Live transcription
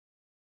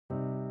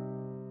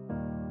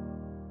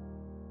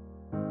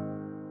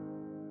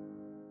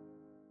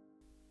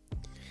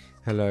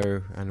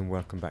Hello and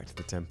welcome back to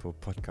the Temple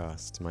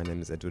podcast. My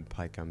name is Edward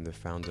Pike. I'm the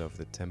founder of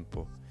the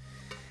Temple.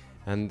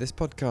 And this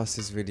podcast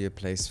is really a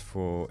place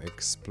for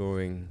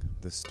exploring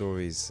the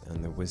stories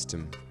and the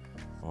wisdom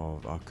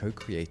of our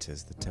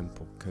co-creators, the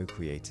Temple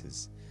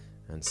co-creators,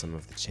 and some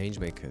of the change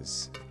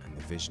makers and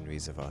the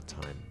visionaries of our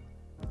time.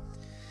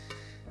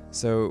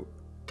 So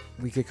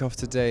we kick off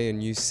today a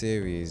new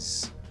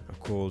series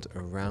called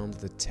Around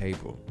the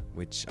Table,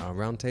 which are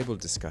roundtable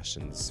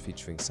discussions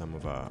featuring some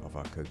of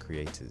our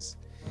co-creators.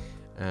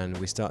 And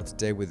we start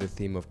today with the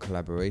theme of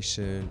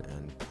collaboration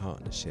and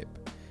partnership,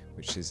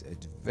 which is a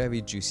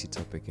very juicy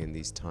topic in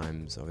these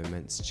times of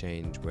immense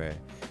change, where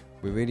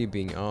we're really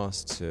being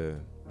asked to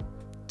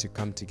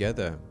come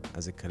together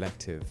as a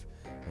collective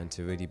and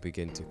to really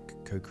begin to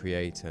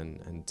co-create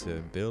and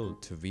to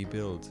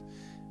rebuild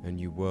a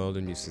new world,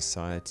 a new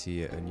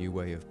society, a new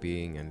way of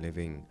being and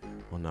living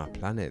on our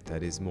planet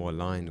that is more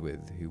aligned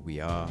with who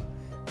we are,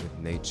 with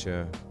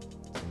nature,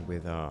 and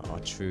with our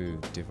true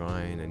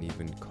divine and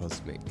even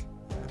cosmic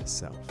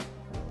self.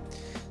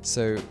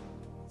 So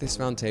this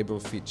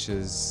roundtable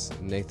features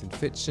Nathan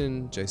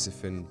Fitchen,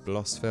 Josephine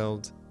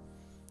Blossfeld,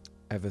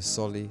 Eva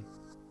Solly,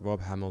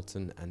 Rob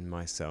Hamilton and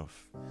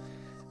myself.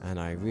 And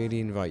I really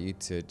invite you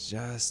to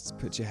just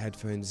put your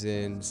headphones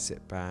in,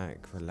 sit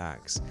back,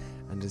 relax,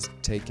 and just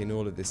take in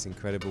all of this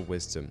incredible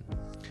wisdom.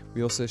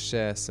 We also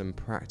share some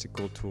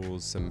practical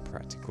tools, some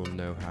practical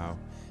know-how,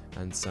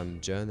 and some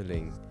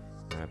journaling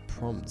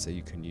prompts that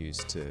you can use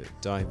to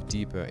dive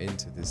deeper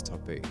into this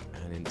topic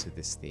and into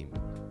this theme.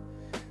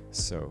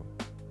 So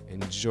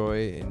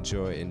enjoy,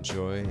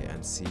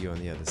 and see you on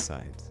the other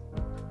side.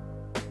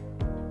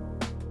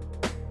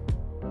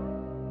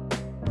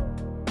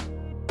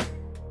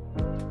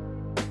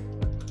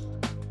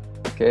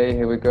 Okay,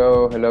 here we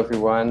go. Hello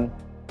everyone.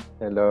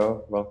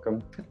 Hello,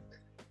 welcome.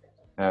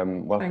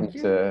 Welcome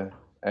to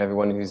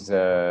everyone who's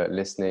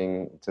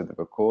listening to the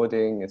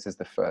recording. This is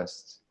the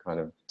first kind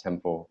of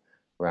Temple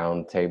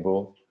round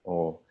table,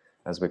 or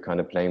as we're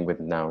kind of playing with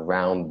now,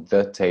 round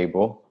the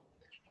table,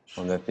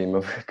 on the theme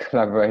of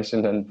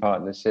collaboration and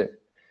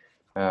partnership.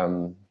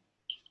 We're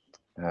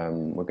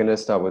going to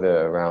start with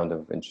a round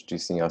of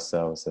introducing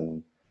ourselves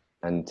and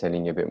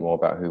telling you a bit more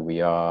about who we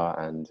are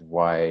and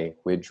why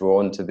we're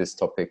drawn to this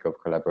topic of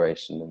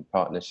collaboration and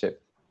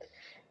partnership.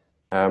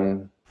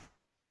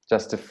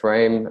 Just to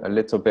frame a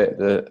little bit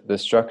the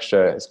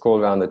structure, it's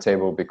called Round the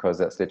Table because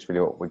that's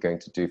literally what we're going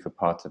to do for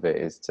part of it,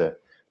 is to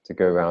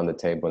go around the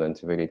table and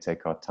to really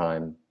take our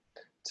time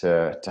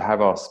to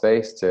have our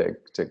space to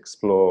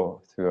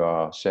explore through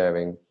our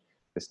sharing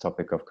this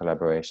topic of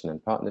collaboration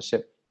and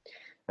partnership,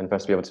 and for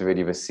us to be able to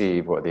really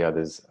receive what the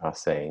others are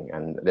saying.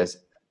 And there's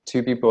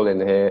two people in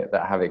here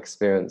that have a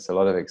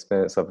lot of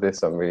experience of this.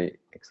 So I'm really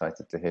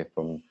excited to hear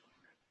from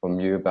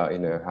you about,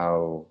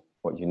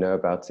 what you know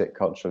about it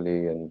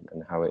culturally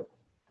and how it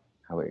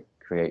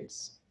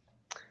creates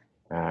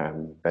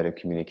better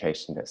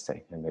communication, let's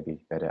say, and maybe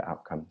better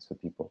outcomes for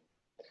people.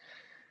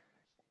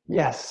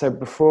 Yes, so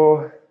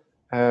before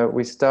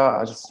we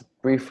start, I'll just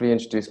briefly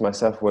introduce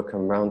myself.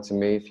 Welcome round to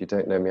me. If you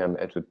don't know me, I'm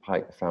Edward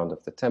Pike, the founder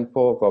of the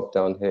Temple. Rob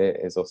down here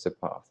is also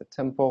part of the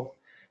Temple.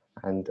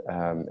 And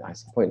I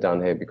point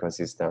down here because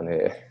he's down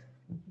here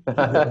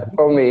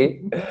for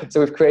me. So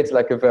we've created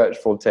like a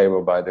virtual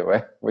table, by the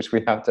way, which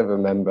we have to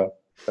remember.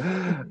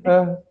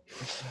 And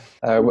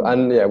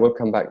yeah, we'll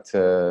come back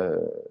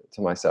to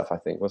myself, I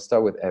think. We'll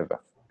start with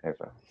Eva.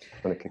 Eva,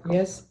 want to kick off?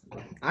 Yes,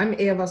 I'm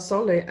Eva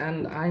Solly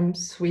and I'm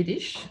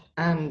Swedish,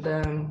 and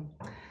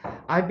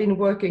I've been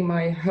working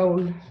my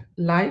whole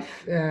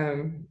life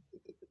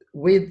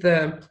with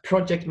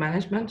project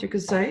management, you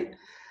could say,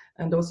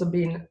 and also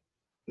been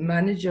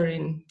manager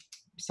in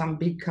some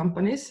big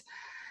companies.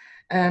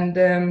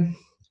 And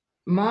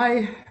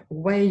my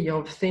way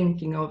of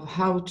thinking of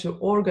how to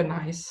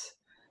organize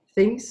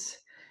things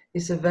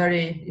is a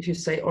very, if you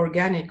say,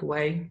 organic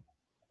way,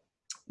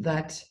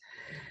 that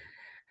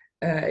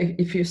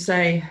if you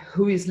say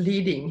who is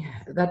leading,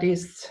 that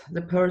is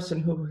the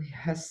person who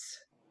has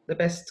the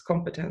best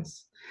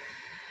competence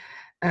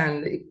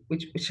and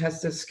which has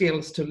the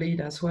skills to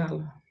lead as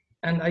well.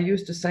 And I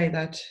used to say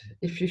that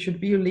if you should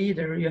be a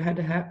leader, you had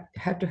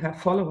to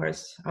have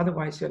followers,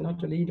 otherwise you're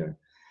not a leader.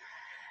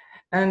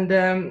 And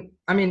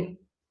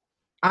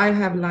I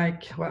have I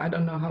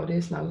don't know how it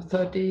is now,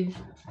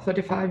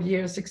 35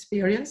 years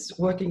experience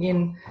working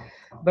in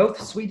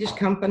both Swedish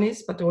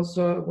companies, but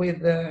also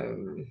with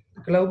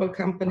global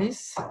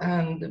companies,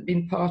 and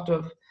been part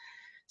of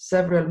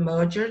several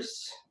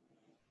mergers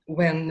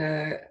when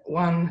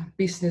one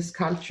business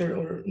culture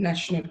or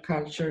national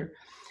culture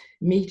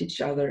meet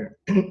each other.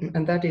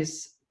 And that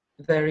is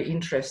very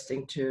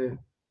interesting to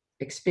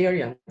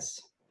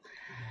experience.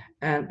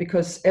 And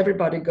because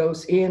everybody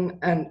goes in,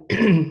 and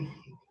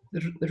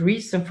the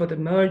reason for the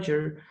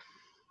merger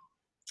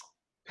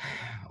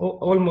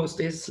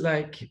almost is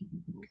like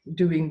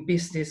doing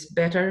business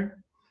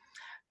better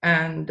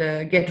and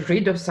get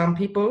rid of some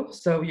people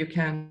so you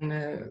can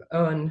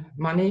earn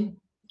money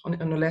on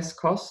a less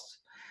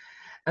cost.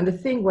 And the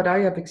thing what I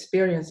have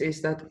experienced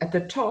is that at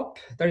the top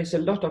there is a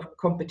lot of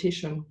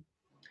competition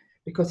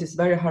because it's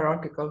very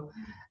hierarchical.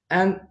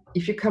 And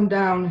if you come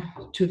down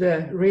to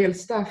the real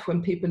stuff,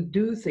 when people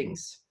do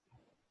things,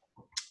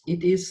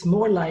 it is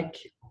more like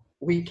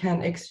we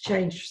can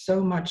exchange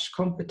so much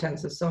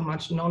competence and so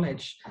much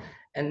knowledge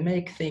and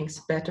make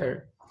things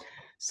better.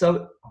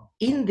 So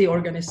in the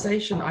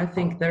organization, I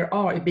think there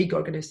are big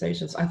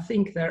organizations. I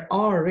think there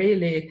are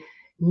really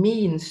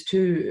means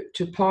to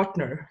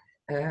partner.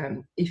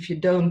 If you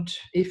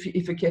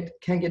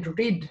can get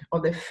rid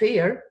of the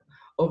fear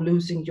of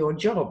losing your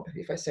job,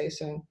 if I say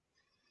so.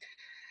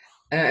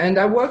 And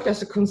I worked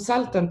as a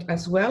consultant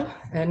as well,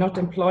 not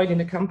employed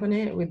in a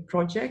company with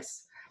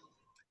projects.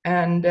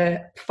 And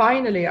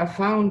finally, I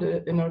found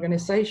an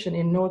organization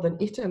in northern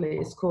Italy.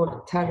 It's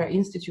called Terra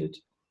Institute,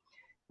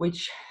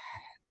 which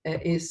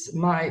is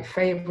my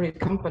favorite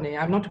company.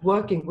 I'm not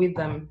working with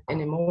them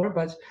anymore,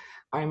 but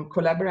I'm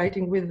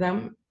collaborating with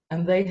them.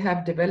 And they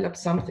have developed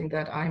something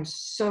that I'm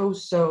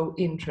so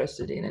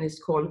interested in, and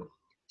it's called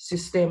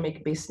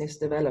systemic business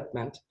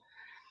development.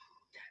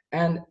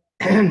 And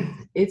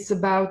it's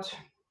about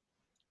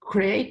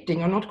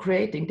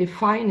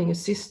defining a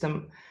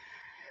system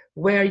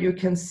where you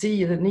can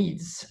see the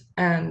needs,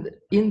 and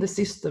in the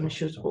system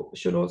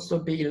should also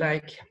be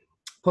like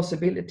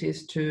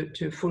possibilities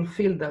to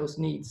fulfill those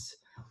needs.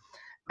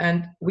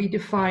 And we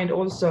defined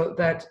also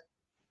that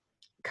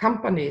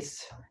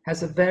companies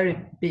has a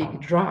very big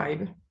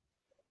drive.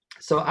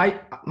 So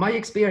my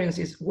experience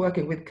is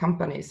working with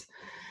companies.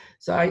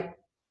 So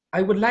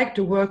I would like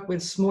to work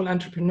with small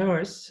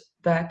entrepreneurs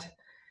that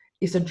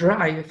is a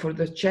drive for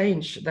the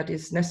change that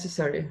is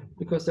necessary,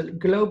 because the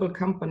global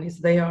companies,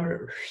 they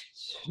are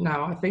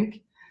now, I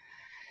think.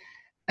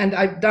 And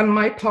I've done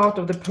my part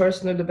of the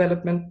personal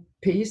development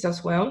piece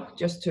as well,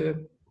 just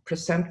to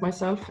present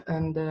myself,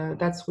 and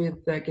that's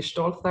with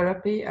Gestalt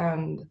therapy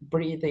and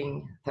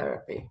breathing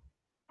therapy.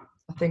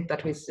 I think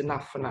that is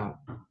enough for now.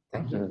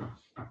 Thank you.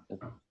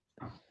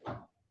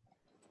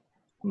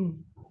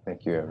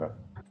 Thank you, Eva.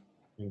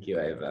 Thank you,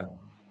 Eva.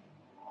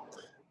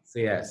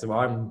 So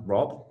I'm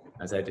Rob,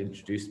 as Ed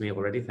introduced me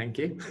already, thank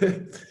you.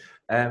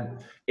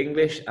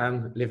 English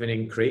and living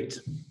in Crete,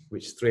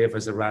 which three of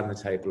us around the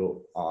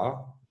table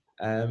are.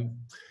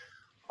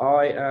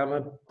 I am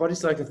a body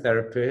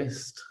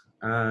psychotherapist,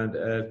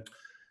 and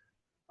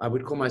I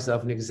would call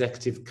myself an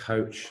executive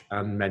coach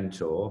and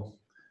mentor,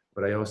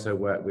 but I also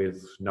work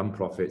with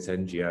non-profits,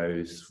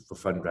 NGOs for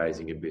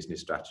fundraising and business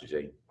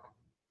strategy.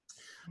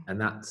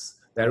 And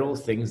they're all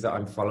things that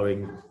I'm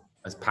following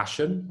as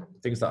passion,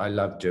 things that I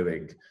love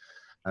doing.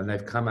 And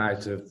they've come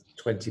out of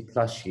 20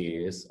 plus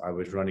years. I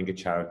was running a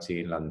charity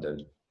in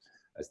London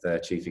as their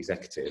chief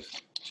executive.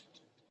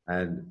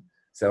 And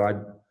so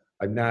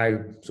I'm now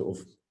sort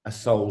of a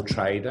sole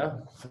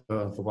trader,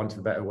 for want of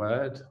a better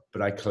word,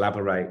 but I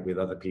collaborate with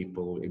other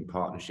people in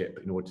partnership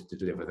in order to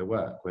deliver the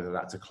work, whether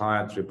that's a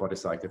client through body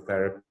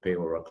psychotherapy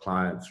or a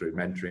client through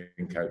mentoring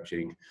and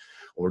coaching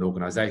or an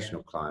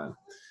organizational client.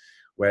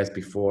 Whereas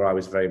before I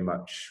was very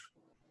much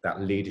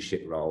that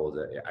leadership role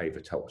that Eva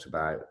talked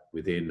about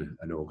within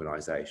an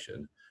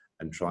organization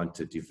and trying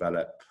to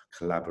develop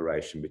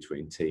collaboration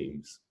between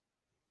teams.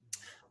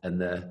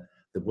 And the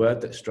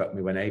word that struck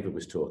me when Eva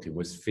was talking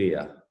was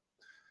fear.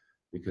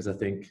 Because I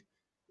think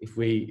if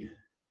we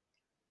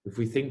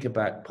think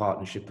about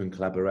partnership and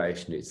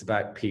collaboration, it's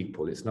about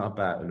people. It's not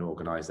about an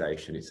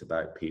organization. It's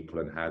about people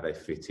and how they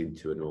fit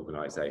into an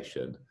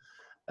organization.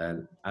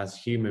 And as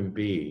human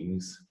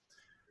beings,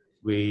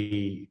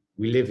 we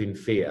live in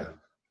fear.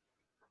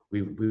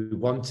 We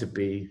want to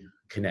be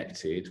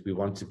connected. We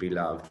want to be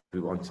loved. We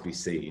want to be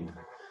seen.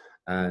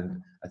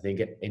 And I think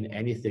in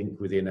anything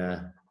within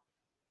a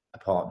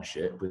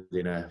partnership,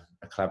 within a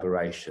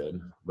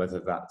collaboration, whether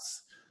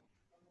that's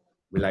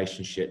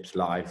relationships,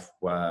 life,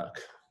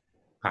 work,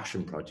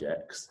 passion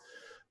projects,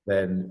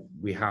 then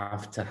we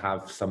have to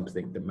have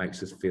something that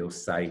makes us feel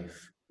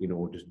safe in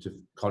order to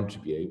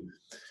contribute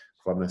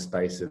from a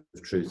space of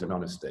truth and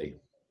honesty.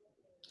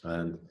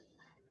 And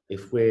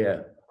if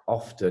we're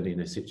often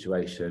in a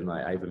situation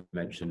like Ava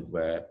mentioned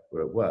where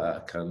we're at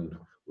work and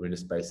we're in a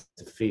space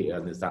of fear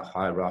and there's that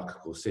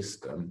hierarchical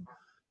system,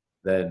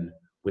 then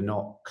we're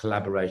not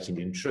collaborating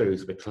in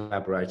truth, we're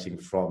collaborating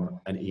from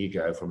an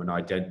ego, from an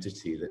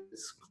identity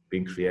that's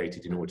been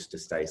created in order to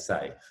stay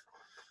safe.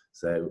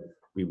 So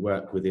we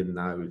work within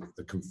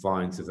the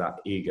confines of that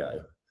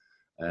ego.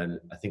 And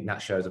I think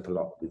that shows up a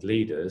lot with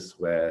leaders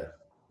where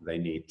they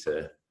need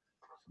to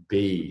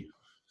be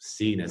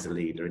seen as a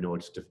leader in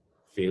order to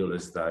feel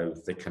as though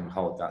they can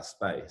hold that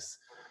space.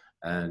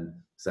 And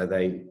so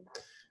they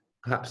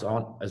perhaps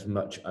aren't as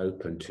much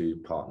open to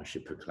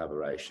partnership or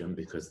collaboration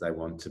because they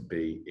want to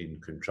be in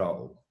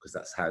control, because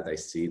that's how they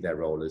see their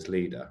role as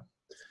leader.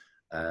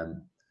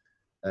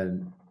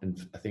 And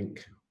I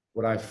think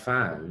what I've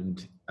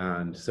found,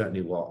 and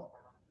certainly what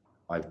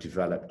I've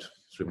developed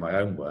through my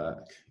own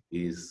work,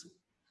 is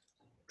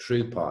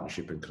true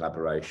partnership and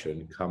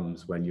collaboration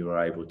comes when you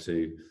are able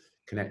to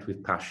connect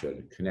with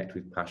passion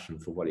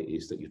for what it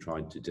is that you're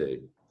trying to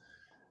do.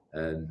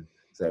 And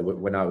so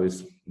when I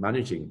was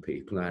managing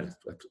people, I had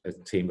a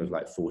team of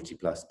like 40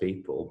 plus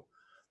people,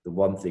 the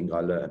one thing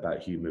I learned about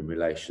human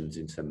relations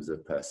in terms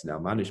of personnel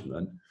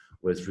management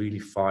was really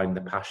find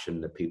the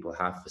passion that people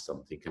have for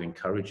something and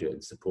encourage it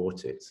and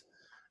support it.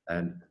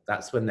 And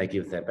that's when they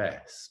give their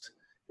best.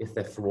 If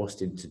they're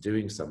forced into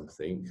doing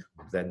something,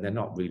 then they're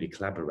not really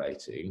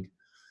collaborating,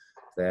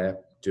 they're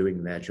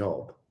doing their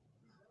job.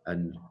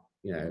 And,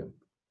 you know,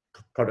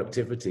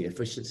 productivity,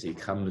 efficiency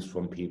comes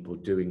from people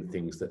doing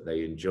things that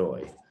they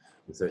enjoy.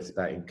 And so it's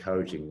about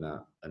encouraging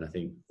that. And I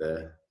think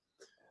the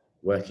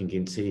working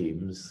in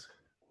teams,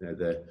 you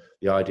know,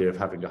 the idea of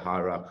having a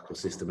hierarchical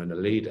system and a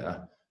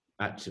leader,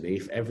 actually,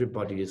 if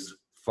everybody is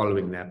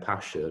following their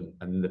passion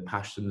and the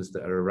passions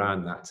that are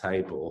around that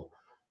table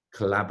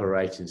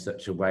collaborate in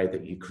such a way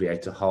that you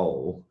create a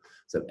whole,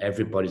 so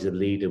everybody's a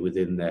leader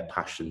within their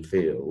passion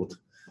field,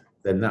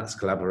 then that's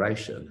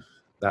collaboration.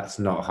 That's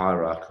not a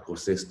hierarchical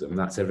system.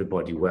 That's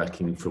everybody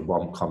working for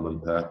one common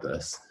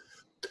purpose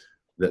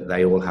that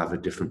they all have a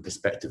different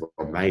perspective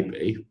on,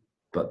 maybe,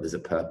 but there's a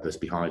purpose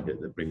behind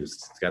it that brings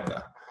us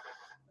together.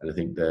 And I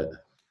think that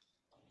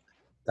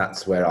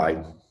that's where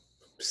I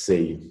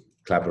see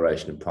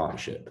collaboration and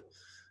partnership.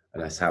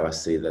 And that's how I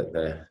see that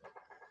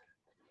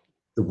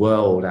the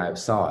world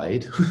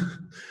outside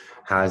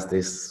has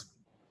this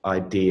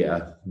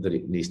idea that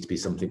it needs to be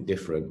something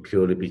different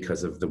purely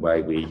because of the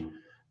way we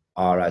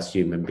are as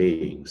human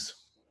beings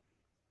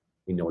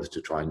in order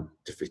to try and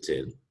to fit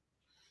in.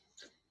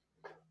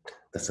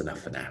 That's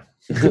enough for now.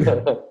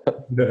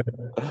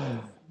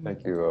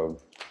 Thank you,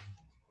 Rob.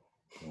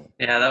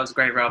 Yeah, that was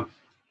great, Rob.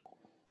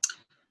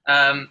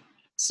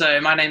 So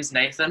my name's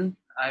Nathan.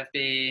 I've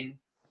been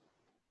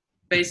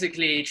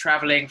basically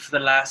traveling for the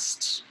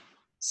last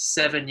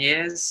 7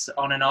 years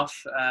on and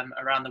off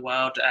around the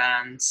world,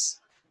 and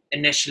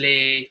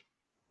initially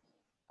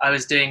I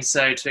was doing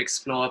so to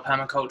explore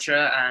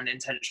permaculture and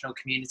intentional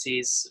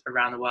communities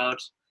around the world.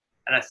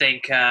 And I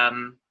think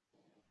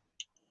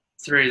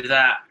through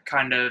that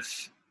kind of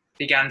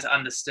began to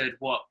understood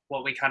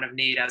what we kind of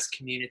need as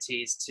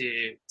communities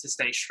to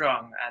stay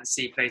strong and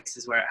see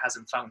places where it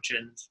hasn't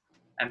functioned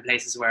and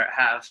places where it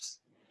has.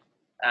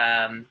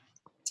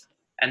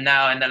 And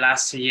now in the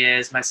last 2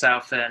 years,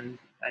 myself and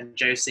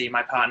Josie,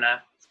 my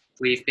partner,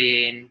 we've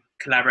been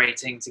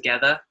collaborating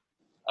together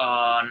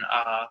on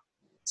our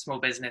small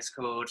business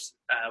called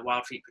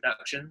Wild Feet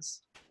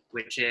Productions,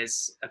 which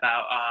is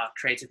about our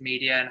creative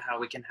media and how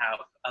we can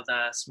help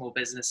other small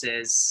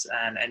businesses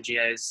and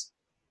NGOs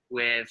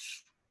with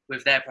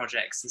their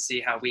projects and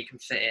see how we can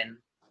fit in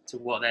to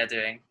what they're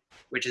doing,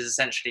 which is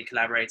essentially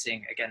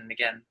collaborating again and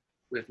again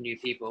with new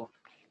people.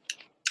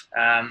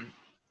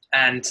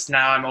 And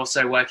now I'm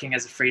also working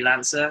as a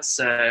freelancer.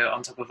 So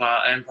on top of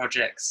our own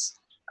projects,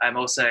 I'm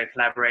also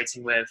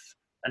collaborating with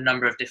a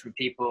number of different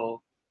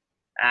people.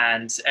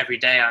 And every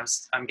day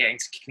I'm getting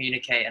to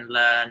communicate and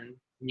learn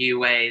new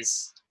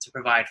ways to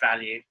provide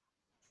value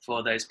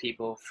for those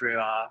people through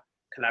our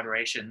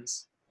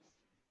collaborations.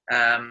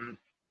 And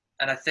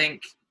I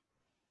think,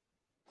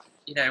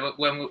 you know,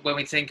 when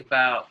we think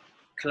about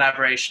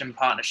collaboration and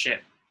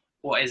partnership,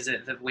 what is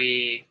it that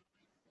we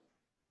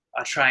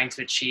are trying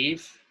to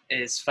achieve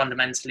is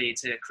fundamentally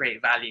to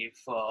create value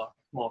for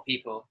more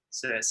people.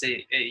 So it's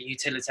a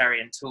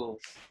utilitarian tool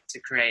to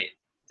create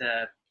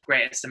the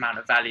greatest amount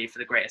of value for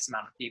the greatest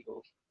amount of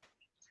people.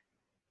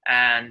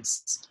 And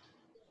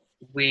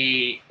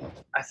I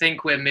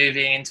think we're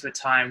moving into a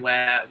time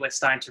where we're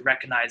starting to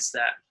recognize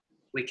that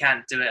we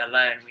can't do it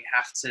alone. We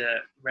have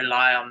to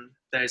rely on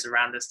those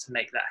around us to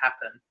make that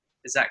happen.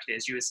 Exactly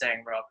as you were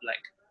saying, Rob,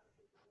 like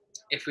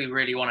if we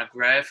really want to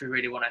grow, if we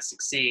really want to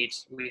succeed,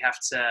 we have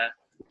to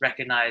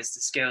recognize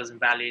the skills and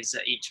values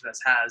that each of us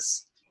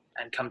has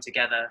and come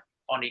together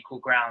on equal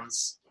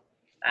grounds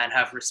and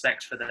have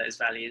respect for those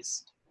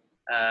values.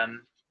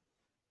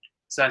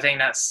 So I think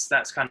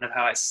that's kind of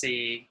how I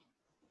see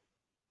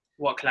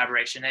what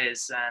collaboration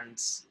is.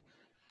 And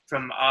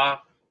from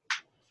our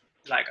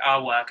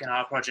work and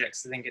our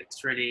projects, I think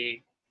it's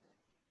really,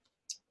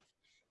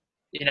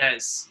 you know,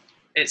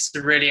 it's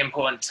a really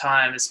important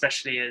time,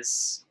 especially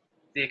as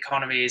the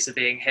economies are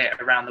being hit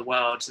around the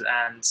world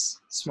and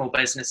small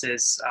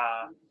businesses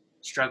are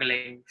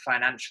struggling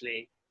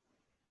financially.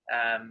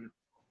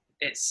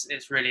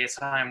 It's really a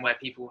time where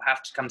people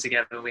have to come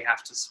together, we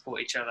have to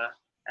support each other,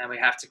 and we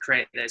have to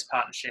create those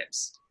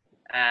partnerships.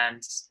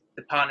 And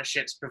the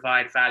partnerships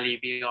provide value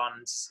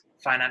beyond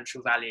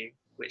financial value,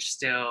 which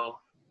still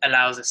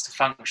allows us to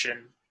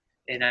function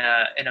in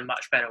a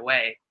much better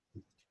way.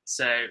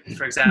 So,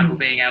 for example,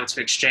 being able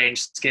to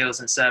exchange skills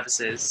and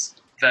services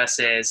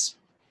versus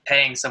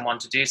paying someone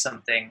to do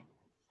something,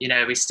 you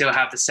know, we still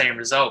have the same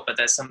result, but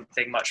there's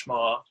something much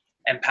more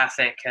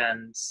empathic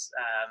and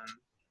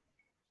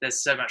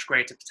there's so much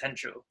greater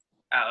potential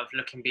out of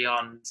looking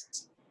beyond,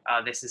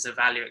 this is a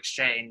value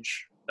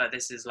exchange, but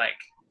this is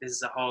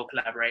a whole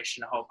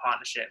collaboration, a whole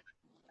partnership.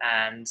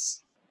 And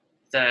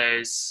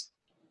those,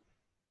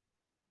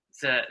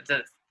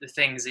 the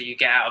things that you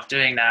get out of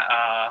doing that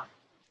are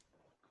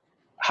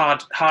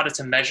harder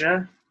to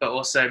measure, but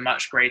also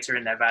much greater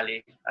in their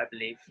value, I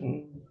believe.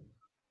 And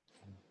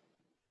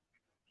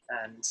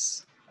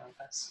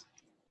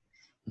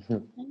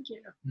Thank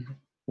you.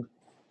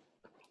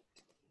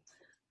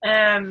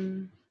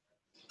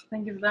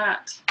 Thank you for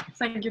that.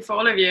 Thank you for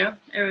all of you.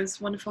 It was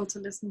wonderful to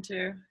listen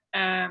to.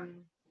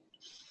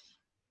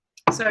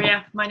 So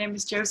yeah, my name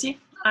is Josie.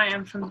 I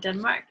am from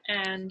Denmark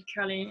and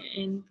currently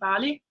in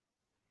Bali.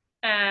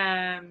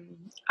 I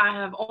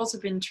have also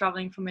been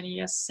traveling for many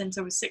years. Since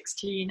I was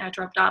 16, I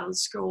dropped out of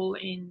school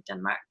in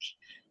Denmark,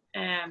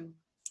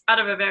 out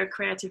of a very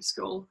creative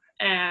school.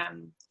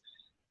 And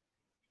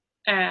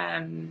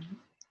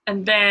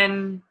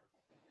then,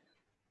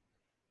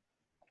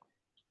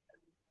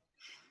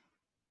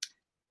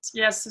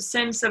 yes, so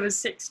since I was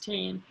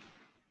 16,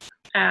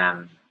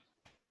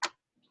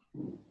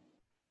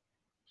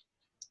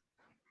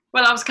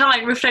 well, I was kind of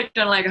like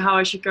reflecting on like how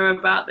I should go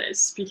about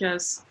this,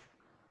 because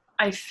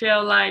I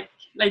feel like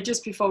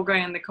just before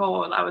going on the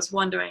call, I was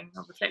wondering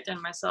or reflecting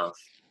on myself,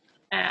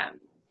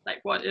 like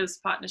what is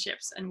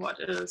partnerships and what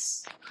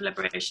is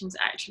collaborations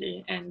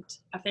actually. And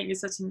I think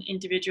it's such an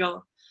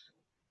individual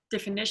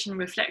definition.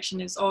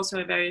 Reflection is also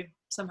a very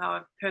somehow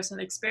a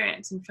personal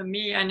experience. And for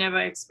me, I never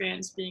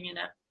experienced being in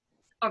an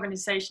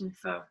organization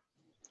for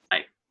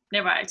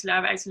I've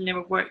actually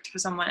never worked for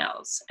someone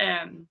else.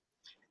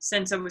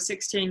 Since I was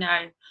 16,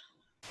 I've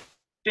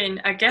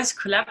been, I guess,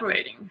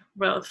 collaborating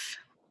with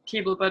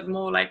people, but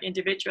more like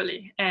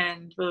individually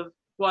and with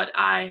what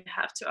I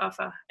have to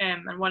offer.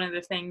 And one of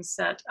the things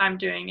that I'm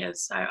doing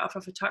is I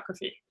offer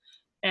photography.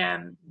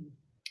 And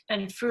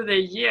through the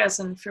years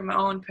and through my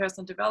own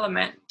personal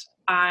development,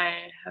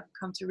 I have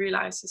come to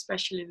realize,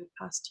 especially the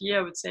past year,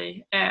 I would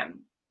say,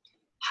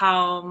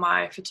 how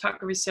my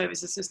photography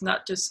services is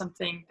not just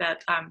something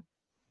that I'm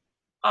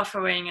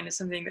offering and it's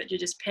something that you're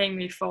just paying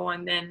me for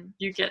and then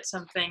you get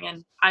something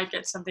and I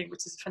get something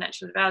which is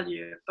financial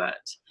value,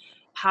 but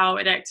how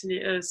it actually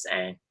is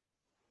a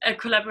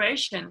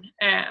collaboration,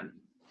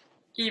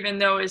 even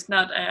though it's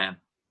not a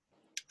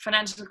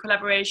financial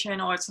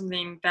collaboration or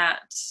something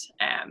that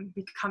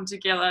we come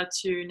together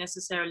to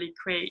necessarily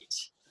create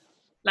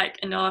like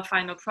another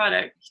final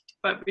product,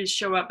 but we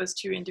show up as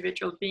two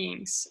individual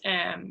beings.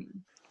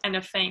 And I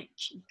think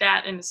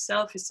that in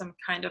itself is some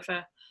kind of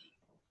a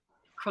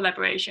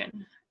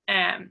collaboration.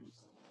 And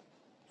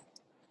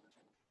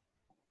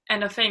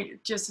I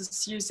think, just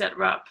as you said,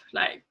 Rob,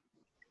 like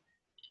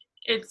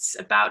it's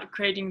about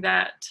creating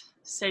that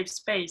safe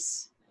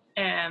space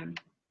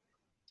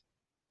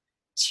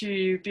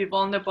to be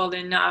vulnerable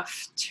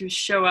enough to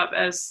show up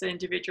as the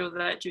individual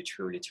that you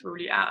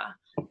truly are.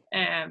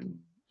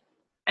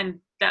 And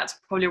that's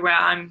probably where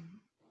I'm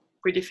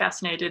really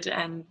fascinated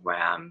and where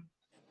I'm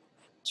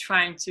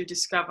trying to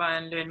discover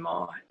and learn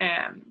more.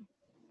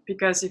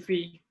 Because if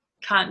we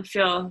can't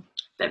feel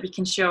that we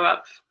can show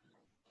up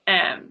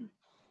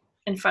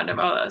in front of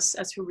others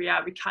as who we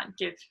are, we can't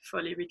give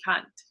fully, we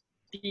can't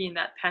be in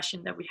that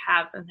passion that we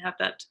have and have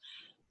that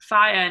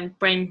fire and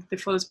bring the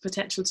fullest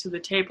potential to the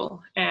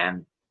table.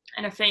 And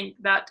I think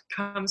that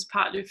comes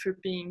partly through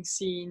being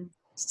seen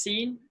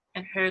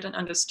and heard and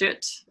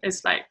understood.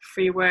 It's like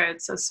 3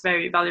 words that's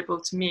very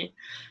valuable to me.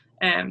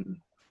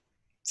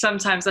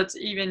 Sometimes that's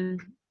even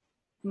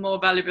more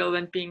valuable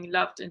than being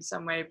loved in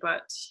some way,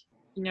 but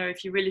you know,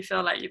 if you really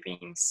feel like you're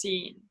being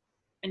seen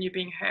and you're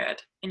being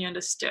heard and you're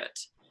understood,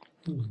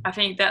 I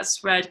think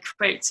that's where it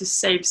creates a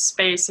safe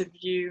space of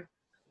you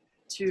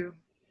to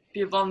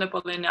be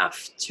vulnerable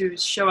enough to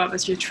show up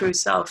as your true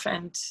self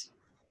and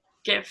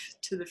give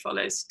to the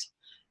fullest.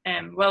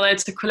 Well,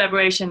 it's a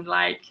collaboration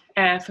like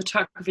a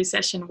photography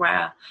session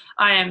where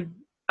I am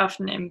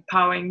often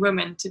empowering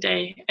women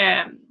today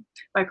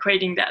by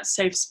creating that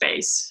safe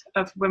space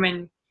of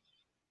women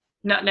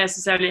not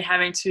necessarily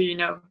having to, you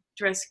know,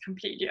 dress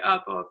completely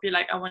up or be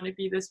like, I want to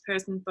be this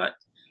person, but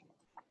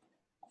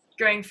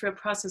going through a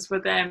process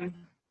with them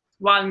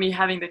while me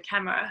having the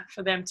camera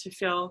for them to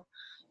feel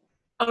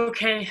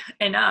okay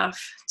enough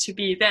to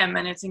be them.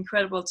 And it's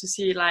incredible to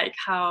see like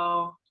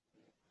how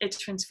it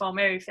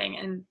transforms everything.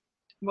 And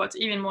what's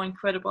even more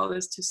incredible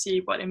is to see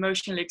what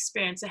emotional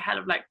experience I had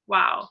of like,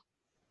 wow,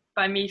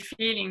 by me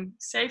feeling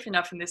safe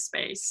enough in this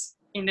space,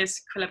 in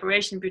this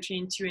collaboration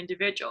between 2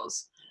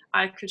 individuals,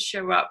 I could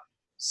show up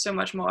so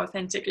much more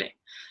authentically.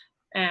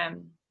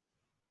 And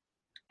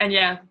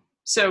yeah,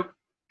 so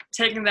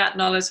taking that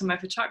knowledge from my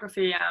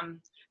photography,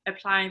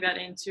 applying that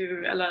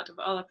into a lot of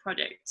other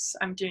projects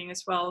I'm doing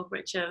as well,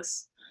 which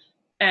is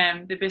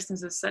the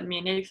businesses that me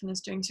and Nathan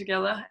is doing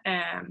together,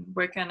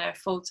 work on a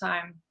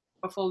full-time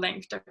or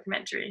full-length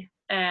documentary,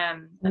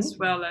 as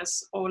well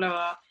as all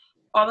our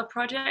other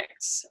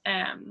projects,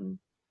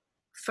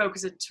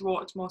 focus it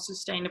towards more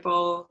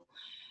sustainable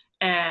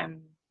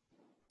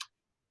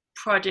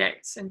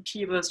projects and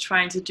people is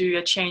trying to do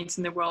a change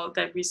in the world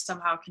that we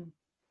somehow can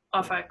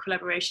offer a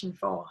collaboration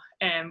for,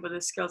 with the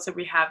skills that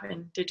we have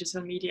in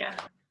digital media.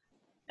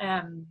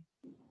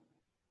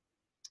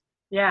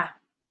 Yeah,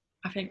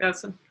 I think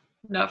that's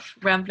enough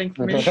rambling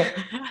for me.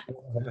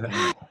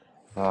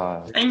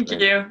 Thank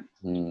you.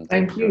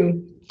 Thank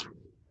you.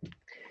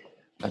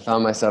 I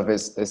found myself,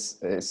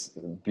 it's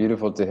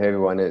beautiful to hear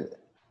everyone.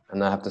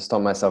 and I have to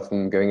stop myself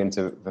from going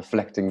into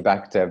reflecting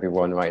back to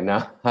everyone right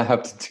now. I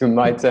have to do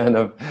my turn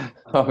of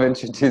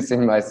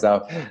introducing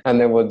myself, and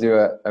then we'll do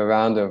a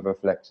round of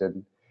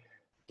reflection.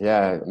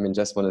 Yeah, I mean,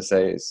 just want to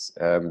say it's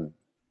I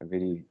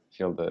really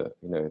feel the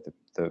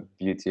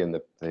beauty and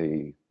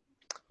the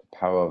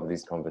power of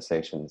these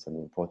conversations and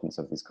the importance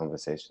of these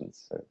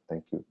conversations. So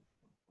thank you.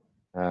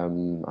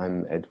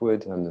 I'm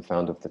Edward. I'm the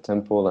founder of The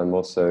Temple. I'm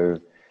also,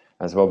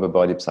 as well, a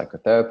body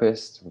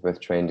psychotherapist. We're both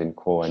trained in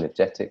core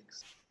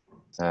energetics.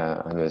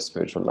 I'm a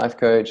spiritual life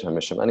coach. I'm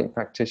a shamanic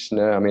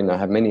practitioner. I mean, I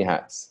have many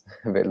hats,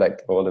 a bit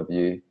like all of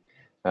you.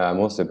 I'm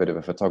also a bit of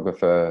a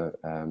photographer,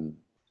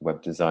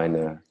 web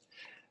designer,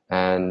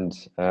 and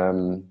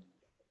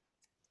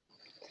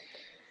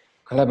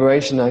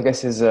collaboration, I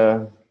guess,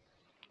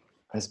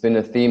 has been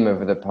a theme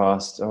over the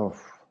past, I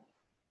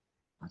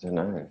don't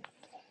know,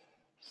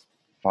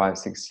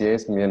 5-6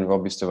 years. Me and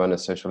Rob used to run a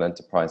social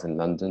enterprise in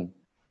London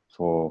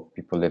for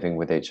people living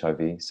with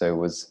HIV. So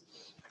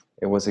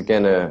it was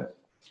again a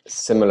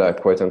similar,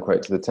 quote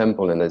unquote, to The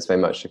Temple, and there's very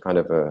much a kind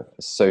of a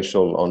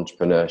social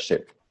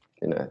entrepreneurship.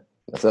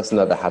 That's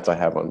another hat I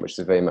have on, which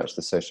is very much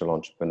the social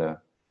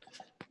entrepreneur.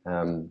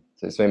 So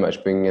it's very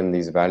much bringing in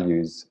these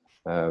values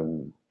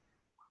and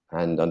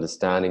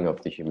understanding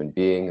of the human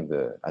being,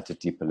 at a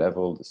deeper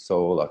level, the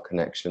soul, our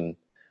connection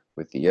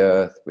with the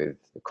earth, with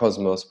the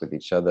cosmos, with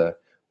each other,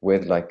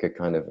 with like a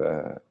kind of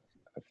a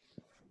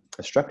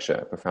structure,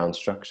 a profound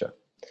structure.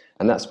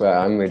 And that's where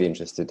I'm really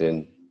interested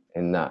in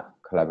that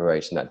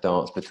collaboration, that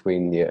dance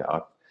between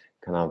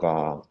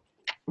our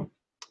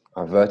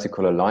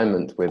vertical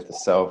alignment with the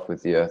self,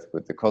 with the earth,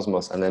 with the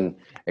cosmos, and then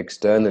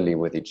externally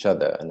with each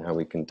other, and how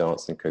we can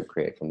dance and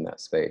co-create from that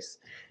space.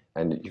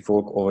 And you've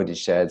already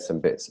shared some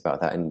bits about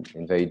that in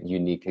very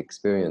unique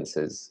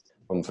experiences,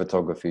 from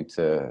photography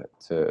to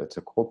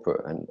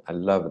corporate. And I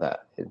love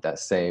that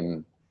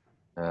same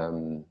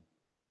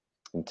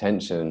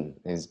intention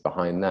is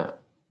behind that.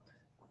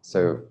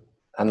 So,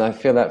 and I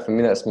feel that for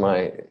me,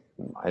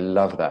 I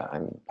love that.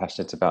 I'm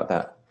passionate about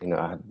that.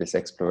 I had this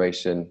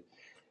exploration.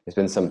 It's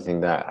been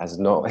something that it's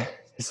not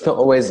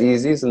always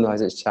easy. Sometimes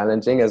it's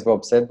challenging. As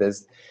Rob said,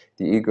 there's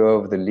the ego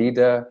of the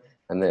leader,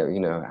 and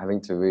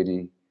having to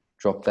really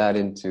drop that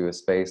into a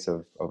space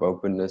of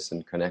openness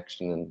and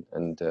connection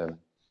and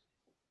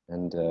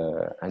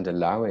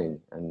allowing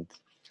and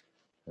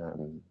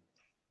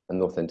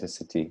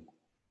authenticity.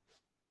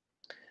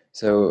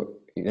 So,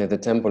 The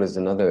Temple is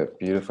another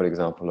beautiful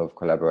example of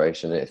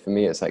collaboration. For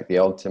me, it's like the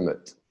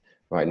ultimate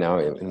right now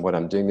in what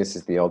I'm doing. This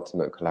is the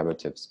ultimate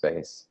collaborative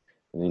space.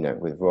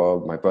 With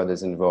Rob, my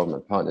brother's involved, my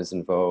partner's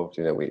involved,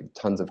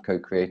 tons of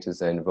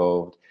co-creators are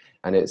involved.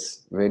 And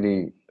it's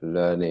really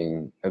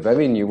learning a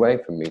very new way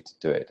for me to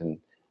do it. And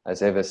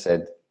as Eva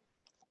said,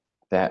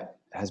 that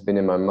has been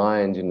in my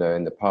mind, in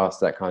the past,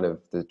 that kind of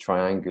the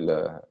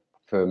triangular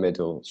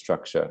pyramidal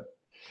structure.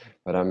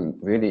 But I'm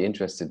really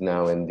interested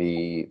now in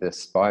the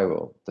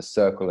spiral, the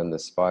circle and the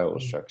spiral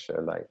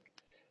structure. Like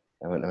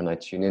when I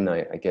tune in,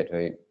 I get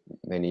very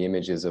many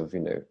images of,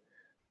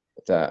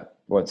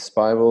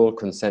 spiral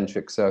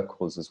concentric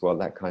circles as well,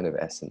 that kind of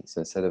essence,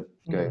 instead of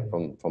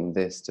going from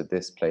this to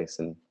this place,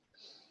 and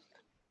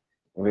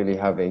really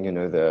having,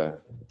 the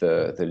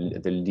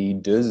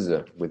leaders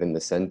within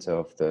the center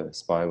of the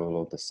spiral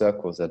or the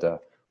circles that are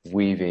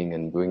weaving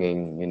and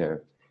bringing,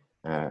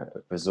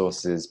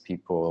 resources,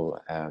 people,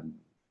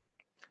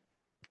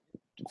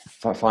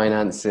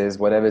 finances,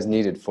 whatever's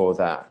needed for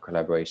that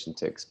collaboration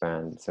to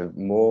expand. So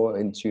more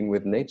in tune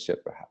with nature,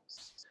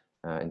 perhaps,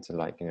 into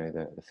like,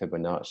 the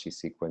Fibonacci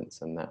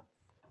sequence and that.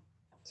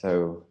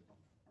 So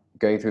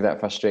going through that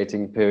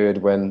frustrating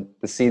period when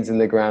the seed's in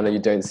the ground and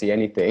you don't see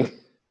anything,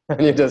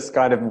 and you're just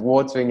kind of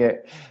watering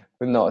it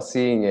but not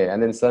seeing it.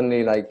 And then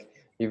suddenly, like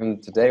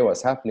even today,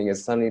 what's happening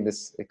is suddenly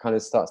it kind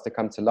of starts to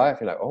come to life.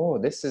 You're like, oh,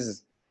 this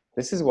is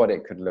what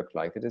it could look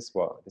like. This is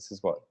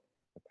what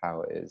the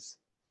power is.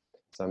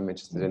 So I'm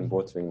interested in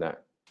watering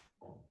that,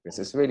 because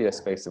it's really a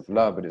space of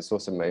love, but it's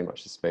also very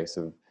much a space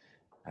of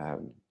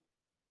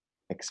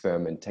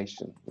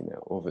experimentation,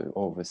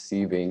 or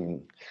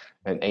receiving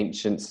an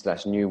ancient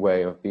 / new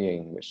way of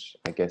being, which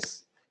I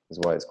guess is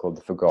why it's called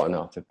the forgotten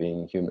art of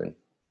being human.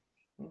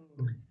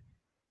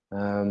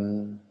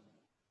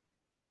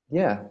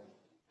 Yeah,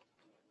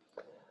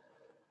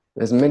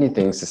 there's many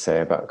things to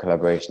say about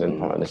collaboration and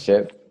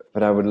partnership,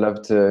 but I would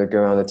love to go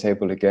around the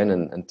table again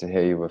and to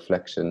hear your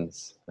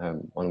reflections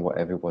on what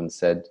everyone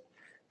said.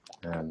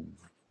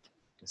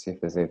 See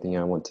if there's anything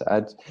I want to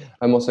add.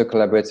 I'm also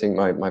collaborating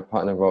my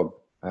partner Rob,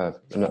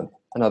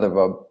 another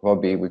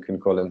Robbie, we can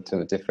call him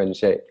to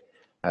differentiate.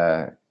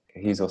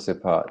 He's also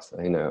part,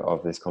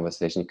 of this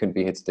conversation. He couldn't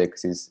be here today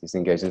because he's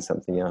engaged in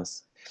something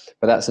else.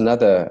 But that's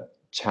another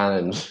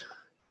challenge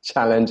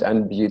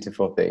and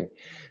beautiful thing.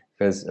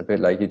 Because a bit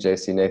like you,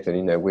 JC,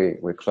 Nathan,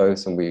 we're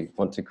close and we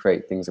want to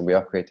create things, and we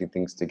are creating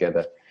things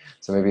together.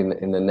 So maybe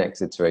in the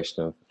next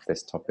iteration of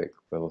this topic,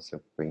 we'll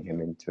also bring him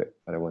into it.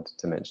 But I wanted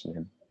to mention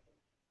him.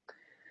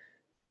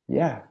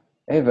 Yeah,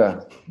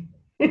 Eva,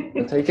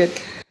 you take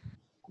it.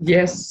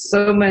 Yes,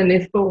 so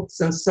many thoughts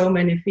and so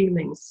many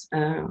feelings.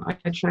 I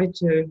try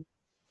to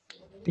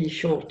be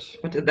short,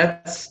 but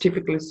that's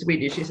typically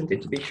Swedish, isn't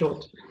it, to be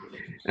short?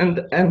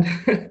 And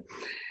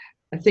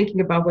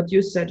thinking about what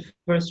you said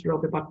first,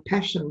 Rob, about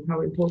passion,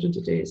 how important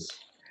it is.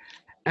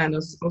 And I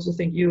also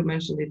think you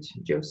mentioned it,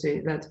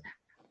 Josie, that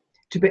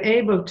to be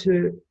able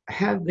to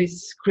have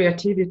this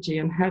creativity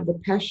and have the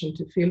passion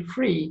to feel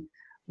free,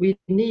 we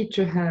need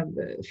to have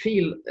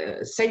feel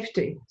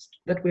safety,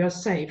 that we are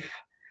safe.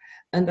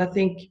 And I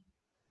think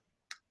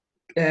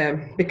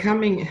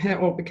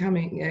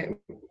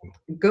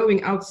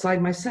going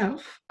outside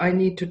myself, I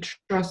need to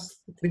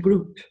trust the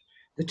group,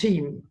 the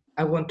team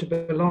I want to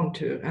belong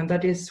to. And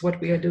that is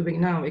what we are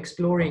doing now,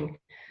 exploring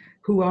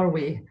who are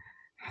we?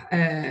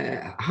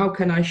 How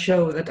can I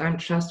show that I'm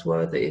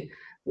trustworthy?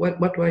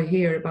 What do I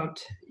hear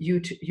about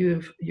you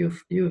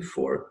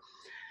for?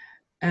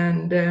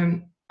 And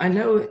I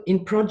know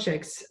in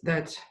projects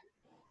that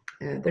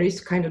there is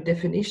kind of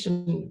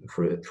definition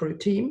for a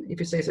team. If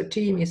you say so,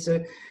 team is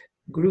a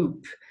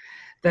group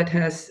that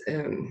has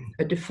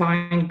a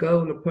defined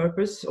goal or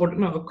purpose, or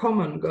no, a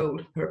common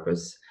goal,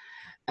 purpose,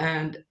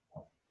 and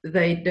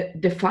they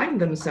define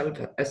themselves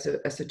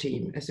as a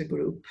team, as a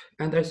group,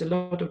 and there's a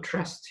lot of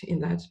trust in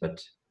that.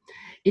 But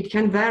it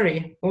can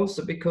vary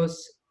also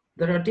because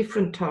there are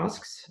different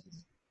tasks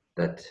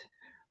that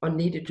are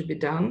needed to be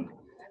done,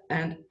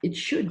 and it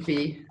should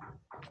be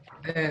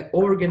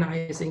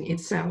organizing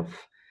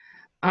itself.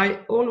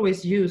 I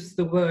always use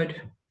the word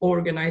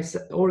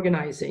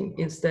organizing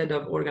instead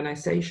of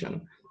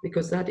organization,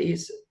 because that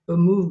is a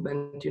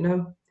movement, you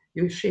know,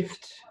 you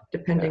shift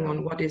depending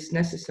on what is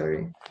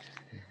necessary.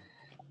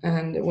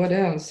 And what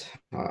else?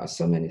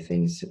 So many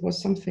things. It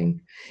was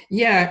something,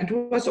 yeah, it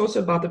was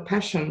also about the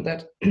passion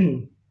that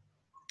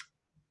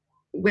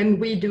when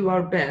we do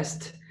our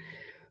best,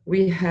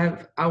 we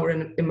have our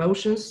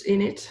emotions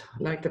in it,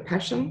 like the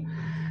passion,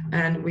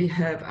 and we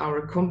have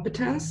our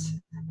competence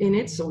in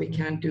it, so we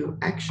can do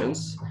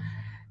actions.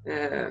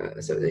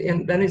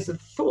 And then it's a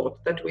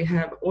thought that we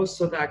have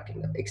also that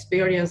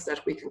experience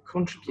that we can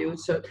contribute.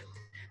 So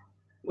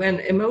when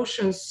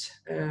emotions,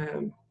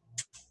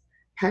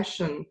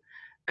 passion,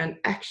 and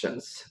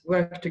actions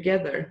work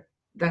together,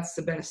 that's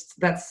the best.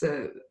 That's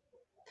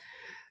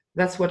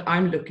what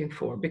I'm looking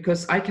for,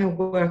 because I can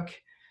work.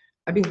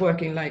 I've been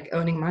working like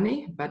earning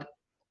money, but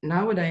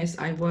nowadays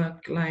I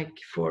work like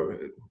for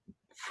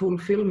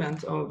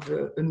fulfillment of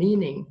a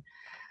meaning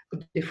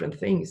of different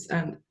things.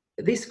 And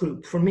this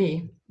group, for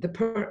me,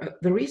 the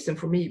reason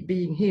for me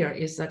being here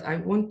is that I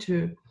want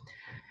to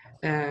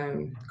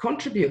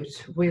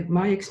contribute with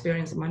my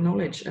experience and my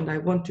knowledge, and I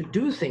want to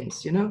do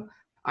things, you know.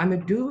 I'm a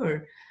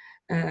doer,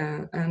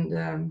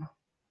 and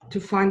to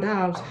find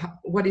out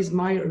what is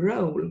my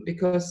role,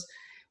 because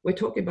we're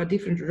talking about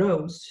different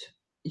roles.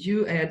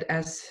 You, Ed,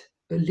 as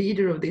a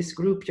leader of this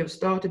group, you've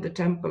started the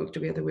temple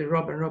together with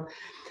Rob and Rob,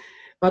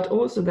 but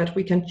also that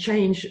we can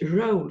change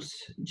roles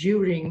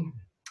during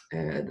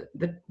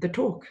the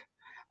talk.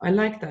 I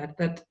like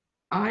that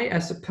I,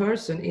 as a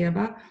person,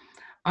 Eva,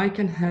 I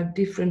can have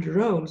different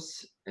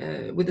roles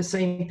with the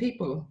same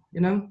people,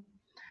 you know.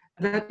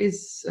 That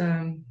is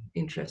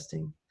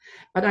interesting.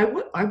 But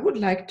I would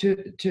like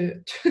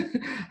to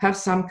have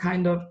some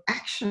kind of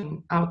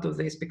action out of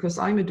this, because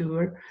I'm a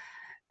doer.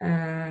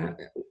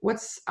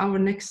 What's our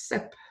next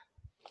step?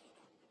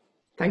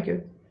 Thank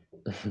you.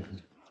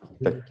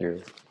 Thank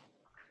you.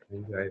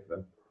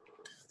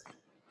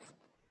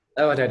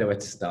 Oh, I don't know where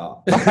to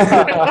start.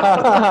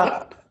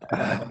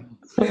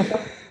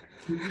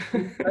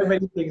 So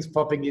many things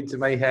popping into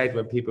my head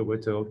when people were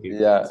talking.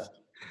 Yeah.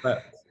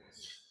 But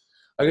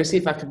I'm going to see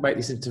if I can make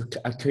this into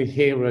a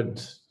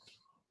coherent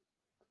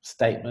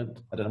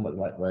statement. I don't know what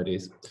the right word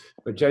is.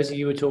 But Josie,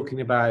 you were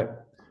talking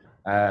about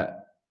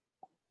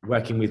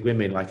working with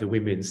women, like a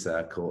women's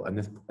circle.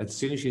 And as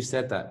soon as you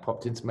said that,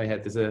 popped into my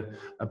head, there's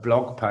a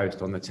blog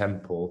post on the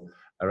temple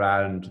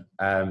around,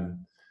 I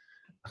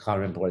can't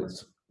remember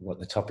what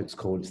the topic's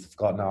called. It's the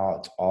Forgotten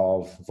Art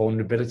of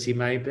Vulnerability,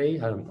 maybe,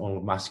 or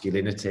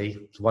masculinity.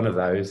 It's one of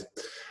those.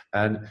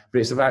 But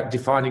it's about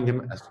defining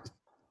them.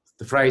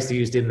 The phrase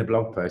used in the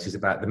blog post is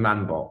about the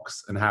man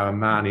box, and how a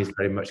man is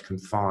very much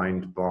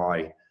confined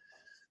by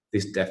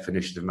this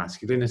definition of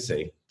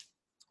masculinity.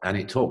 And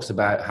it talks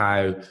about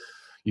how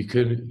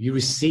you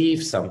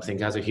receive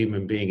something as a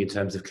human being in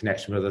terms of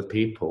connection with other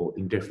people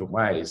in different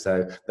ways.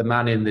 So the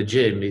man in the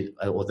gym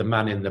or the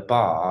man in the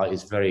bar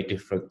is very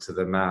different to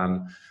the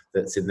man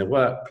that's in the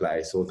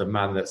workplace, or the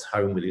man that's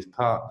home with his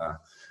partner.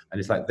 And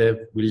it's like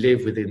we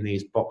live within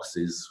these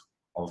boxes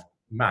of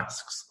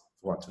masks,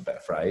 for want of a better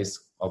phrase,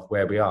 of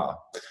where we are.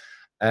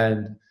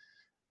 And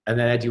then,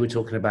 Ed, you were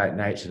talking about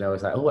nature, and I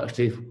was like, oh,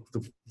 actually,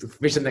 the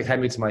vision that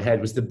came into my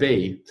head was the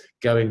bee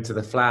going to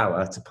the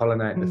flower to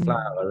pollinate the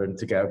flower and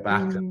to go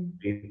back and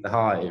feed the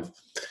hive.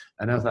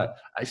 And I was like,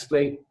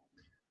 actually,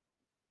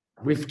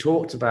 we've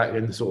talked about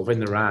in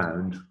the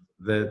round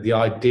the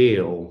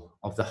ideal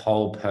of the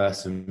whole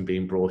person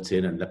being brought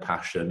in, and the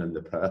passion and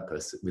the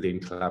purpose within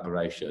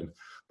collaboration.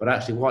 But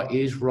actually, what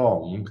is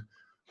wrong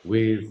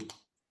with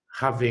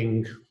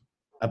having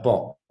a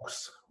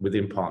box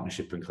within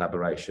partnership and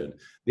collaboration.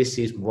 This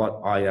is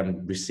what I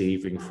am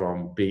receiving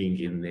from being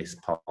in this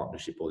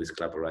partnership or this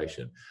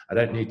collaboration. I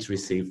don't need to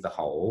receive the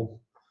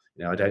whole.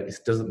 You know, it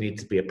doesn't need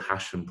to be a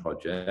passion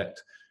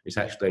project. It's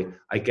actually,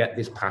 I get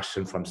this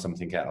passion from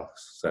something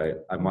else. So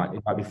it might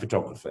be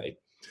photography,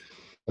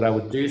 but I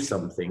would do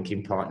something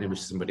in partnering with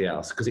somebody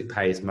else because it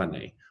pays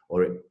money,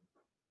 or it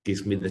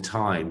gives me the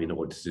time in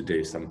order to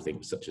do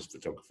something such as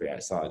photography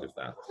outside of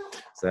that.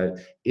 So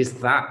is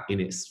that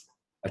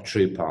a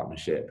true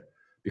partnership?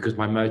 Because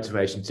my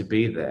motivation to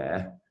be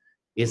there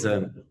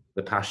isn't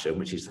the passion,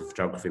 which is the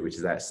photography, which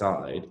is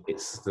outside.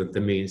 It's the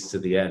means to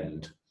the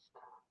end.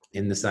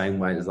 In the same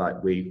way as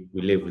like we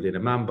live within a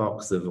man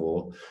box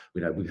or,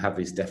 you know, we have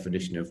this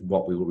definition of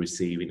what we will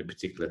receive in a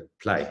particular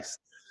place.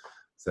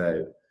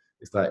 So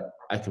it's like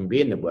I can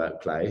be in the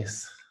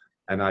workplace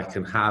and I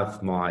can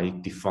have my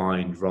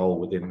defined role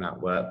within that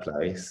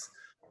workplace,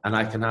 and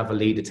I can have a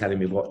leader telling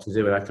me what to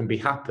do, and I can be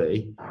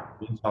happy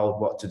being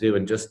told what to do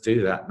and just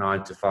do that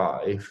 9 to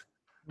 5.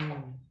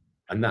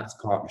 And that's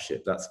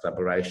partnership, that's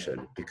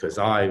collaboration, because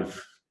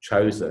I've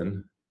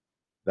chosen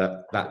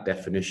that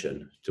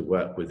definition to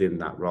work within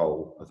that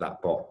role of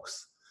that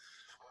box,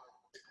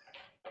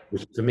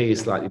 which to me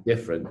is slightly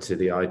different to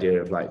the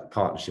idea of like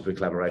partnership and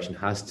collaboration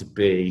has to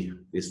be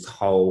this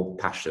whole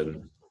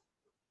passion,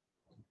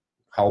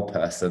 whole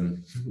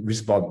person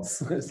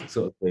response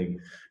sort of thing.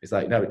 It's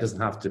like, no, it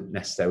doesn't have to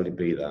necessarily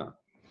be that.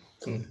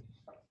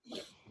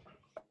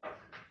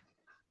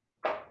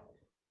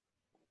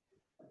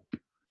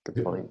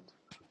 Good point.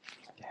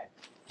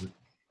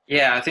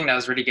 Yeah, I think that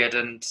was really good,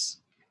 and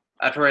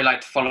I'd probably like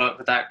to follow up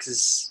with that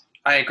because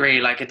I agree,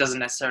 like it doesn't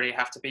necessarily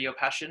have to be your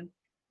passion.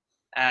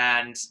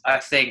 And I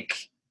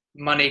think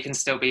money can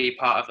still be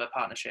part of a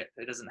partnership.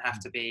 It doesn't have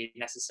to be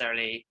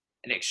necessarily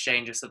an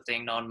exchange of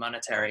something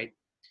non-monetary,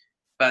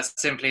 but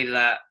simply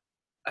that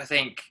I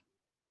think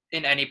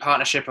in any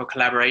partnership or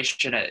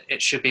collaboration,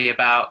 it should be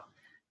about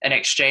an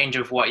exchange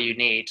of what you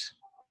need.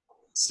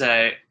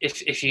 So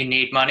if you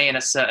need money in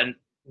a certain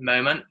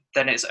moment,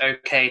 then it's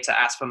okay to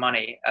ask for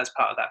money as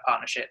part of that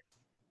partnership.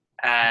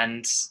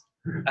 And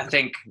I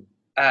think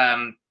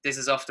this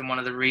is often one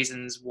of the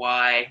reasons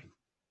why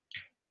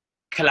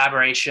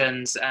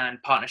collaborations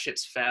and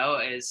partnerships fail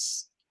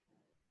is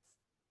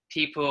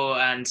people,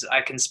 and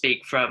I can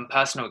speak from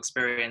personal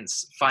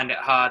experience, find it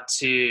hard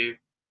to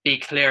be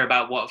clear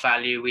about what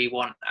value we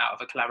want out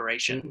of a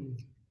collaboration.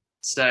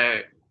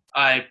 So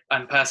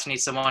I'm personally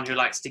someone who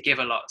likes to give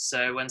a lot.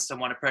 So when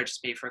someone approaches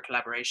me for a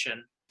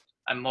collaboration,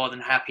 I'm more than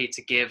happy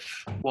to give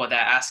what they're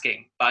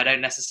asking, but I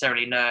don't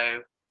necessarily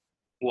know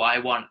what I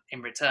want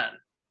in return.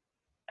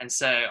 And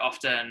so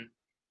often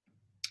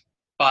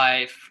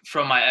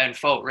from my own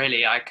fault,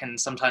 really, I can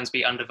sometimes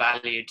be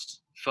undervalued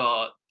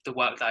for the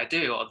work that I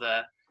do or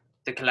the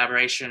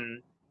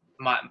collaboration,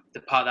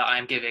 the part that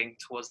I'm giving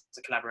towards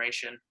the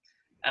collaboration.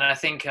 And I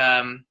think,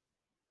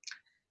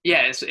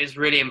 it's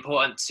really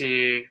important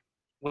to,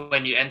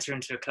 when you enter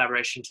into a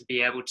collaboration, to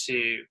be able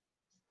to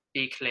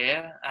be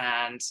clear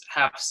and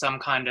have some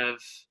kind of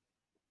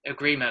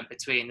agreement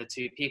between the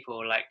two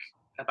people, like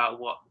about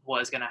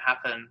what is going to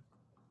happen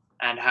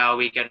and how are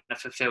we going to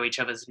fulfill each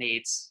other's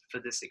needs for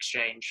this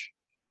exchange.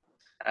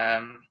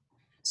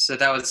 So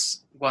that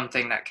was one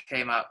thing that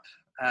came up.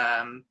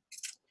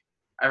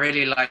 I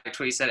really liked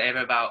what you said,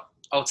 Eva, about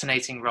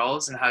alternating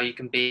roles and how you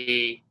can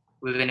be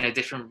within a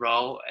different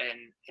role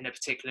in a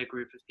particular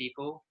group of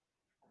people.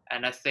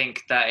 And I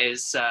think that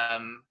is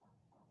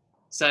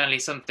certainly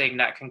something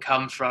that can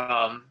come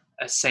from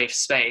a safe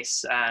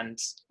space. And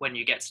when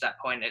you get to that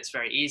point, it's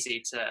very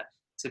easy to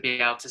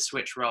be able to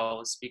switch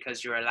roles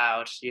because you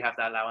have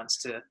that allowance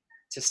to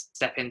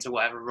step into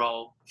whatever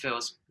role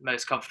feels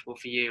most comfortable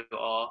for you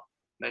or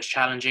most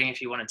challenging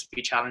if you want it to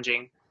be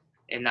challenging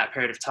in that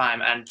period of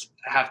time, and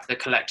have the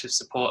collective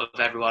support of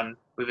everyone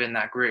within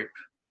that group.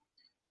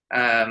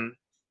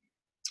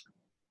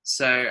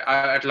 So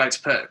I'd like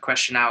to put a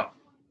question out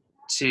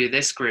to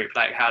this group,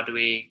 like how do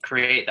we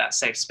create that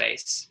safe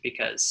space?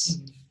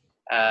 Because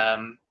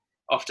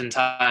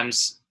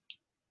oftentimes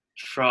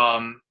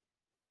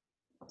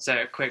so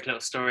a quick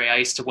little story, I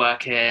used to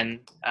work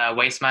in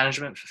waste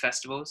management for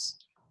festivals.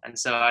 And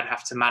so I'd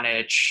have to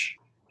manage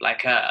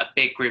like a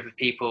big group of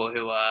people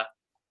who were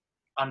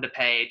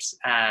underpaid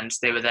and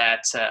they were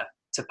there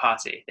to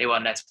party. They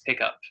weren't there to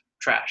pick up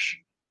trash.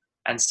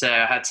 And so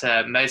I had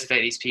to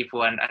motivate these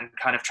people and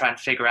kind of try and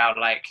figure out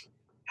like,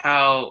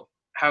 how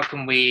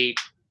can we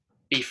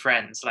be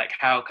friends? Like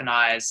how can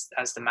I,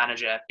 as the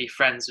manager, be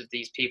friends with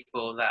these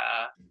people that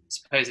are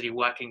supposedly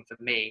working for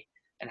me?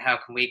 And how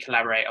can we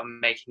collaborate on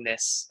making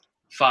this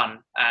fun?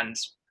 And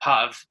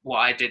part of what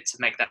I did to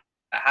make that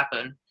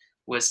happen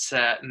was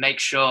to make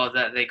sure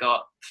that they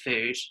got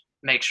food,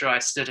 make sure I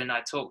stood and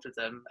I talked with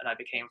them and I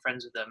became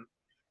friends with them,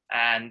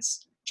 and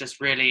just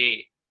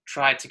really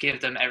tried to give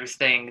them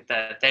everything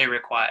that they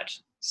required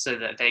so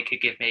that they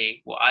could give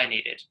me what I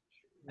needed.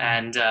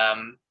 And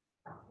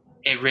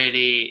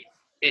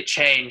it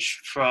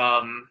changed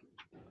from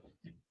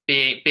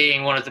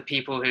being one of the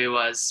people who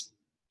was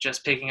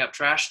just picking up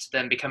trash to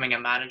then becoming a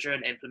manager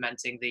and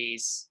implementing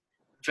these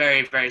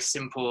very, very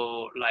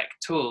simple like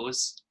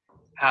tools,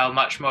 how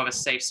much more of a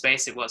safe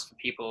space it was for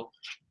people,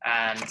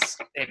 and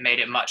it made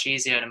it much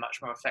easier and a much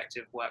more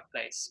effective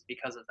workplace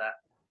because of that.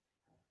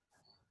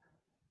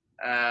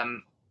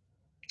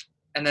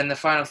 And then the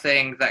final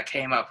thing that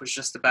came up was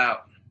just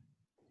about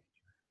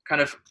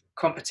kind of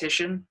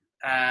competition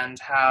and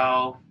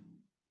how,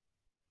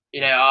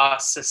 you know, our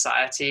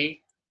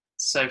society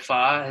so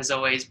far has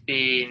always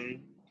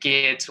been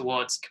geared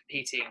towards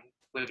competing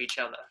with each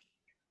other.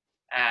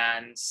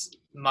 And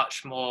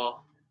much more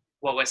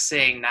what we're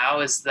seeing now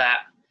is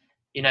that,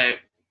 you know,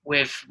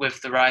 with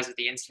the rise of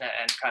the internet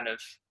and kind of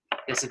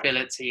this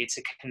ability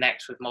to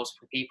connect with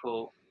multiple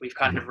people, we've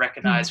kind of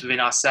recognized within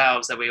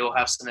ourselves that we all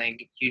have something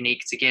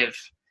unique to give,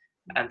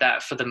 and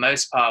that for the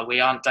most part we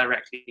aren't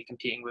directly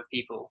competing with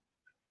people,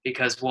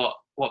 because what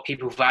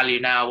people value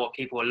now, what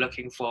people are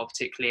looking for,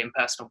 particularly in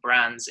personal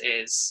brands,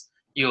 is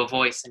your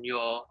voice and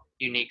your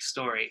unique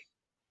story.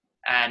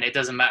 And it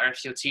doesn't matter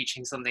if you're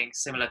teaching something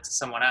similar to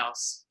someone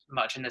else,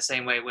 much in the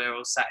same way we're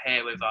all sat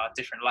here with our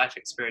different life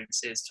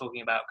experiences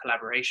talking about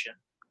collaboration.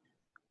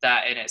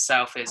 That in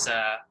itself is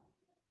a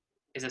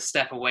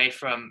step away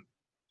from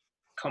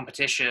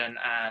competition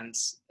and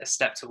a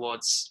step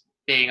towards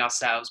being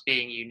ourselves,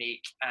 being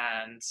unique,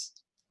 and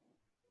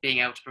being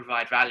able to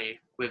provide value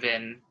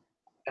within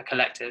a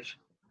collective.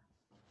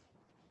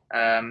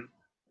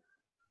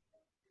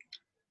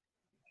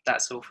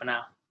 That's all for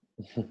now.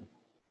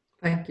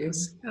 Thank you.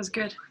 That was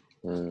good.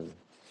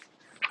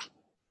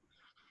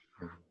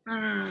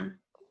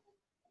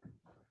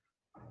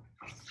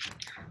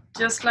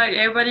 Just like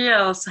everybody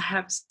else, I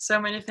have so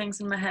many things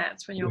in my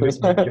head when you're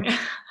speaking.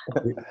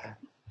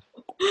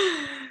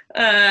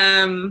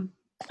 And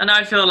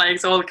I feel like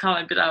it's all kind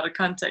of a bit out of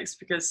context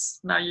because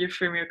now you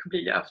threw me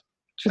completely off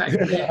track.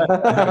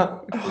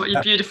 What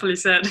you beautifully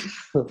said.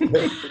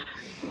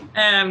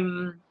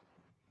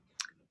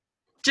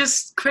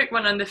 Just quick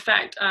one on the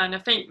fact, and I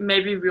think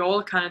maybe we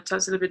all kind of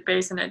touched a little bit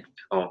based on it,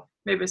 or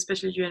maybe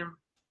especially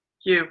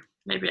you,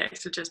 maybe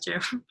actually just you,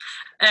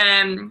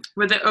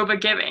 with the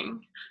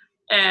overgiving,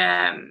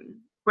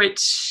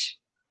 which,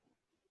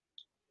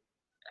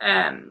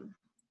 I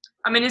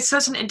mean, it's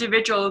such an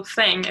individual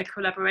thing, a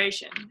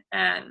collaboration,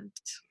 and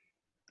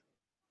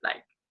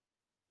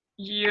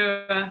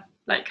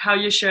like how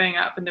you're showing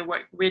up in the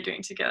work we're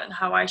doing together and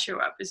how I show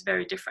up is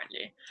very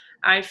differently.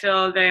 I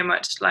feel very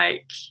much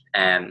like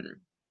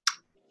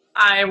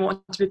I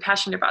want to be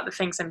passionate about the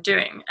things I'm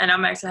doing, and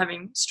I'm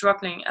actually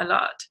struggling a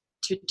lot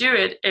to do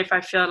it if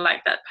I feel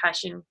like that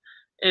passion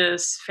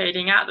is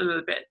fading out a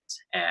little bit,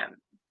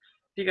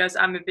 because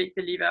I'm a big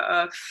believer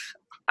of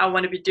I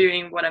want to be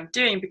doing what I'm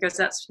doing because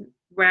that's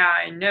where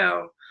I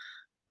know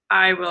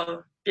I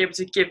will be able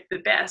to give the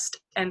best,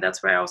 and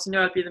that's where I also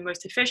know I'll be the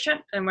most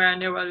efficient, and where I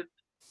know I'll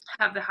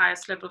have the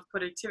highest level of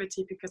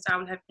productivity because I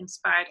will have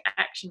inspired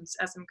actions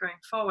as I'm going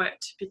forward,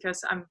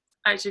 because I'm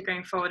actually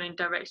going forward in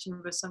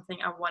direction with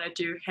something I want to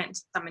do,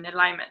 hence I'm in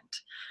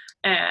alignment.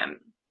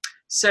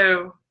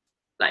 So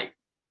like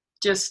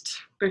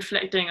just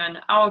reflecting on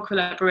our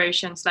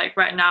collaborations, like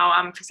right now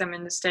I'm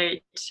in the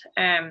state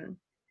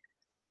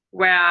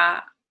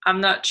where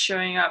I'm not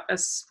showing up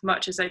as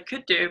much as I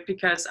could do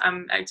because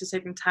I'm actually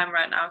taking time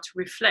right now to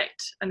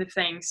reflect on the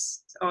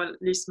things, or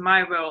at least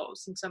my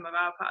roles in some of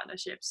our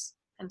partnerships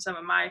and some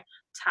of my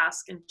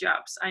tasks and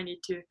jobs I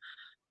need to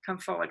come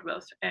forward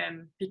with,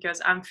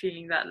 because I'm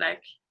feeling that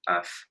lack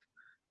of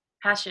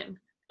passion.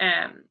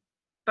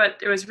 But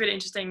it was really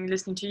interesting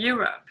listening to you,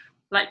 Rob,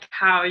 like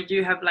how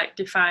you have like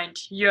defined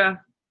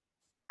your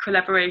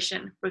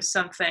collaboration with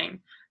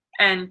something,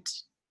 and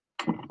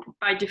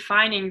by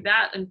defining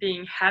that and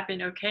being happy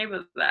and okay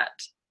with that,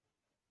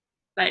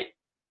 like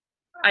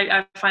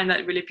I find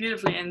that really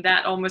beautifully, and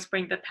that almost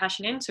brings the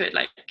passion into it.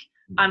 Like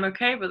I'm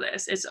okay with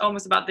this. It's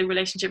almost about the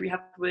relationship you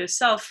have with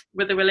yourself,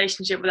 with the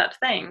relationship with that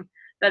thing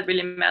that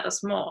really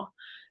matters more.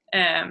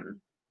 Yeah,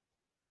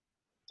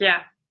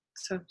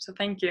 so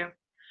thank you.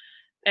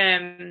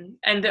 And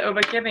the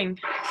overgiving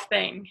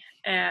thing,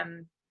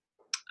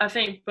 I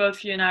think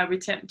both you and I, we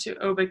tend to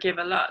overgive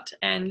a lot,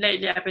 and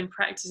lately I've been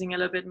practicing a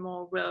little bit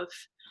more with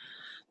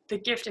the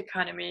gift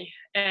economy,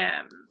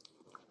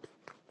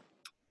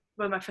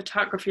 with my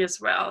photography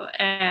as well,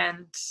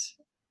 and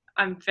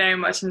I'm very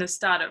much in the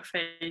startup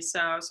phase, so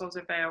I was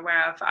also very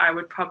aware of I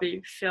would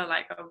probably feel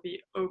like I would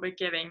be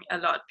overgiving a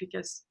lot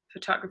because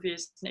photography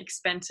is an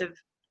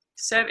expensive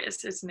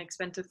service, it's an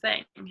expensive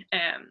thing,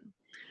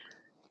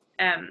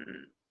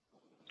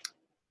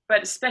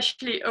 but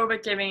especially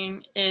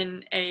overgiving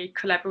in a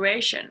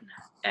collaboration.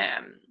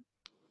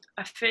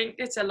 I think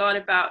it's a lot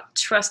about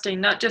trusting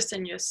not just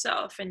in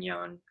yourself and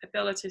your own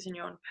abilities and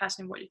your own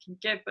passion, what you can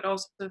give, but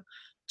also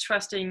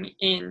trusting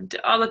in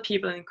the other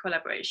people in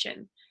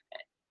collaboration,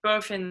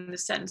 both in the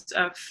sense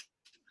of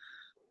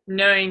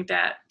knowing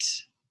that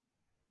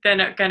they're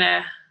not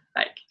gonna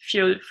like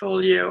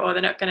fool you, or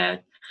they're not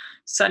gonna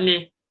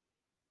suddenly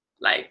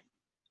like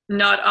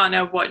not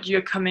honor what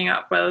you're coming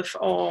up with,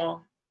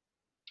 or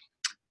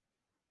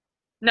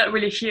not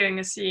really hearing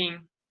or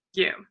seeing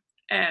you.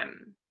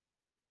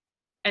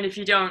 And if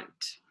you don't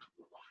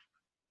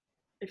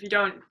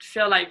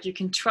feel like you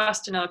can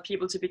trust in other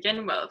people to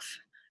begin with,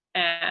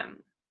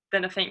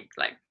 then I think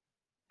like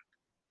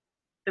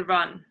the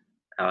run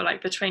or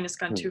like the train has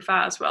gone too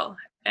far as well.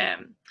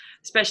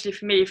 Especially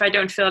for me, if I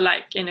don't feel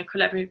like in a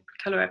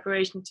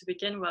collaboration to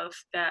begin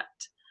with, that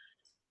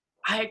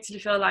I actually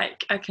feel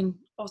like I can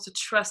also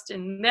trust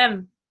in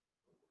them,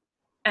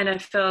 and I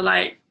feel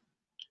like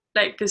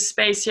the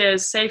space here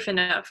is safe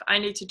enough. I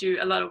need to do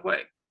a lot of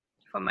work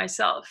for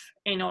myself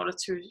in order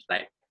to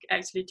like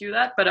actually do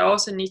that, but I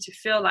also need to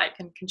feel like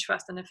and can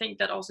trust. And I think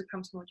that also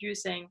comes from what you're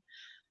saying,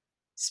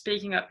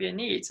 speaking up your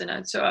needs.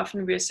 And so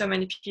often we are so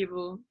many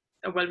people,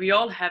 well, we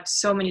all have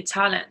so many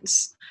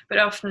talents, but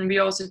often we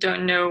also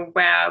don't know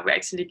where we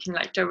actually can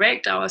like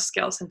direct our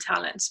skills and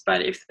talents.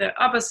 But if the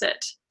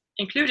opposite,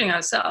 including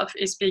ourselves,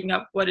 is speaking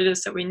up what it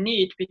is that we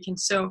need, we can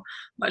so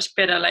much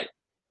better like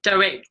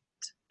direct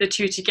the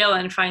two together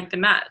and find the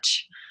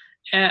match.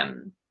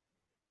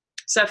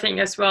 So I think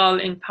as well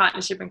in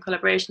partnership and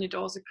collaboration, it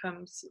also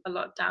comes a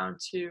lot down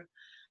to,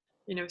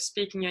 you know,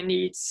 speaking your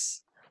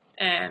needs,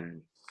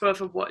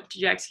 both of what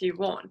you actually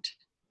want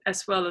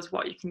as well as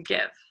what you can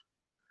give.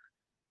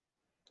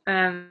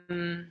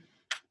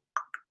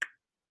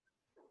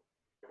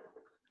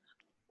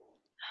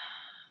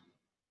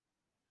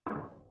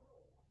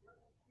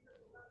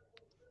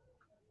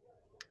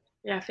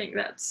 Yeah, I think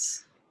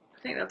that's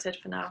it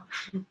for now.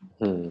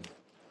 Thank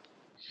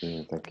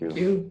you. Thank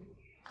you.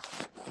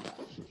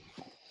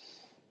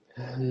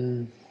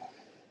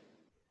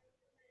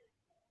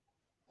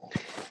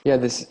 Yeah,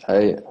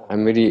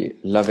 I'm really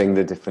loving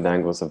the different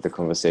angles of the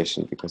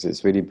conversation, because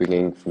it's really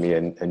bringing for me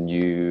a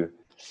new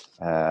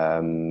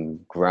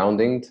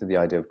grounding to the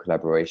idea of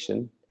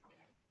collaboration,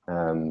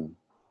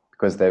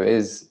 because there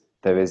is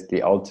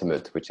the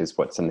ultimate, which is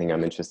something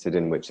I'm interested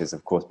in, which is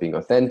of course being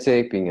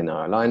authentic, being in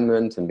our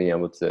alignment, and being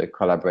able to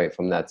collaborate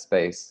from that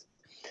space.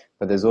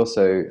 But there's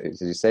also, as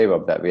you say,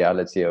 Rob, that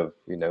reality of,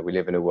 you know, we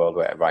live in a world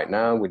where right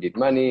now we need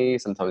money.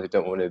 Sometimes we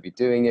don't want to be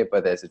doing it,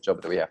 but there's a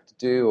job that we have to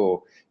do,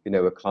 or, you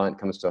know, a client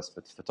comes to us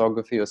for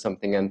photography or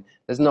something, and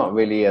there's not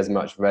really as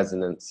much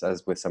resonance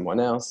as with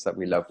someone else that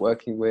we love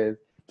working with,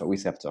 but we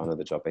have to honor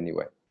the job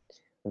anyway.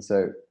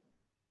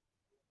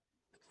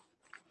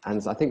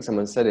 And I think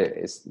someone said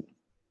it's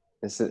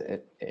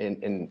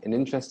an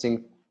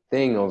interesting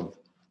thing of,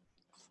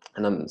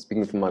 and I'm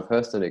speaking from my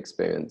personal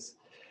experience,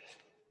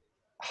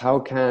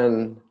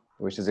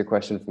 which is a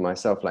question for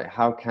myself, like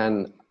how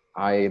can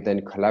I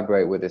then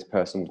collaborate with this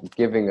person,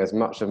 giving as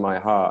much of my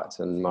heart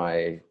and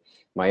my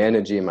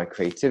energy and my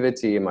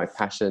creativity and my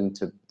passion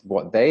to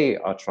what they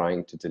are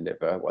trying to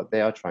deliver, what they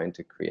are trying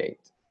to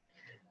create.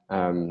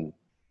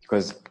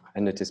 Because I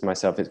notice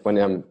myself, it's when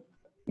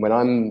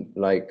I'm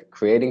like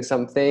creating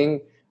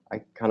something,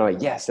 I kind of like,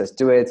 yes, let's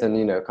do it. And,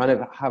 you know, kind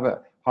of have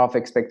a half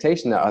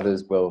expectation that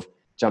others will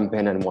jump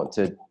in and want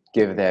to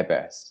give their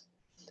best.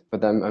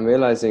 But I'm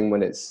realizing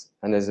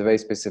and there's a very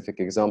specific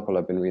example.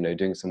 I've been, you know,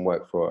 doing some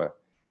work for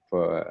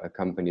a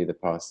company the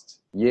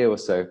past year or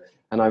so,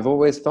 and I've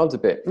always felt a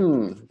bit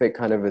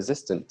kind of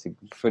resistant to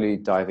fully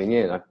diving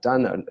in. I've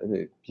done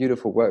a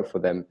beautiful work for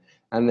them,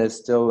 and there's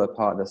still a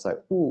part that's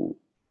like,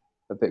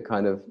 a bit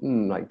kind of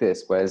like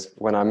this. Whereas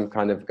when I'm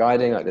kind of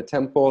guiding like the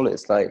temple,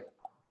 it's like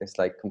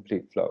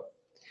complete flow.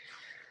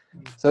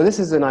 So this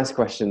is a nice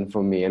question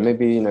for me, and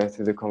maybe, you know,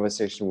 through the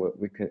conversation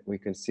we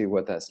can see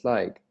what that's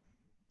like.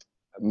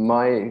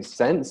 My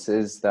sense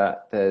is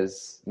that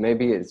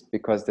maybe it's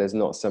because there's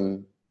not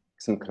some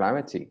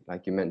clarity,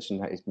 like you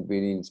mentioned, that it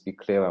really needs to be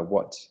clear on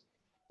what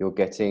you're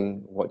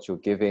getting, what you're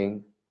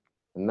giving,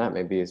 and that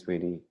maybe is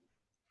really,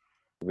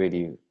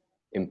 really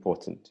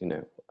important. You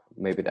know,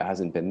 maybe that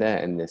hasn't been there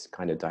in this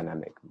kind of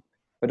dynamic.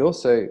 But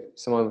also,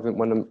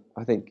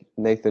 I think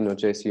Nathan or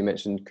JC, you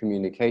mentioned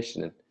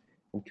communication,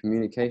 and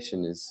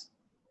communication is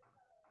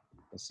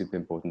super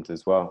important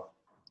as well.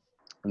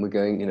 And we're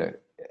going, you know,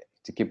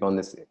 to keep on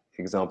this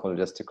example,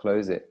 just to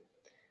close it,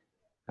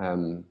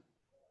 I've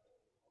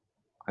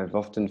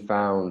often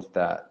found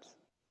that,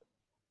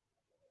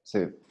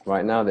 so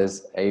right now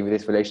this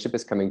relationship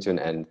is coming to an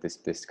end,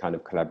 this kind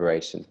of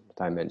collaboration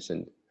that I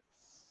mentioned,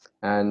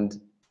 and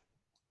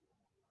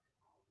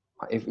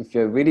if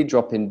you're really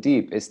dropping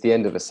deep, it's the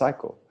end of a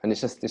cycle, and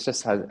it's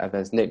just how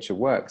as nature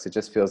works. It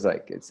just feels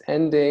like it's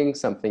ending,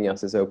 something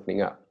else is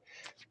opening up.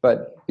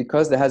 But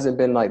because there hasn't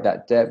been like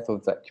that depth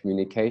of that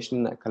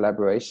communication, that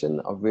collaboration,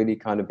 of really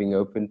kind of being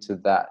open to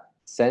that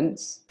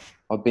sense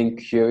of being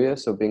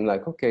curious, or being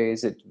like, okay,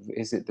 is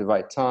it the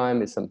right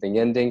time? Is something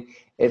ending?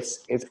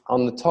 It's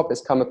on the top,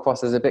 it's come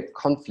across as a bit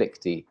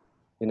conflicty.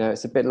 You know,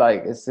 it's a bit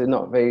like, it's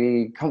not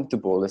very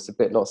comfortable. It's a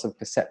bit, lots of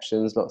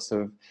perceptions, lots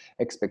of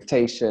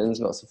expectations,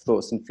 lots of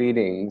thoughts and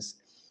feelings.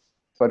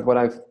 But when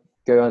I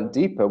go on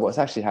deeper, what's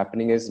actually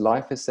happening is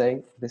life is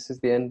saying, this is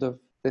the end of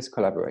this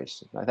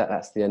collaboration. Like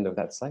that's the end of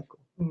that cycle.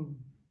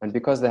 And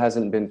because there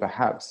hasn't been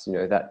perhaps, you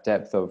know, that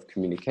depth of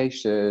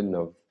communication,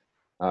 of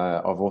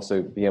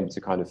also being able to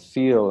kind of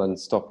feel and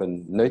stop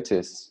and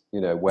notice, you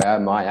know, where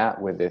am I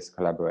at with this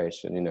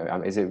collaboration? You know,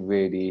 is it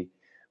really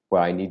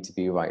where I need to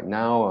be right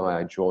now, or am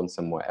I drawn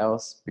somewhere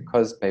else?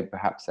 Because maybe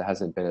perhaps there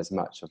hasn't been as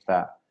much of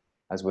that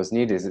as was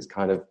needed. It's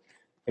kind of,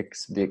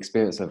 the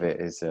experience of it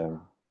is a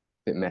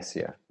bit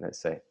messier, let's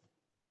say,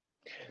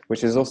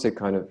 which is also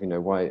kind of, you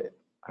know, why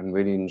I'm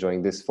really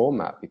enjoying this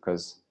format,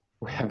 because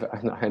we have,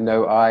 I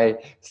know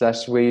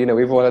we, you know,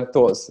 we've all had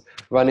thoughts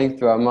running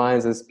through our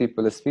minds as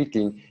people are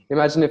speaking.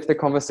 Imagine if the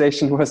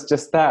conversation was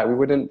just that. We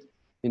wouldn't,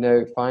 you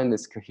know, find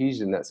this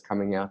cohesion that's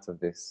coming out of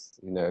this,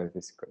 you know,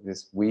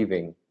 this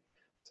weaving.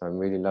 So I'm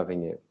really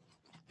loving it.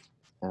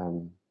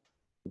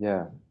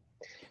 Yeah.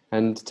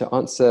 And to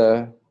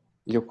answer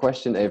your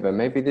question, Eva,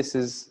 maybe this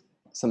is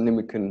something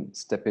we can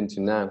step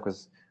into now,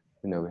 because,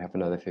 you know, we have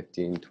another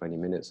 15, 20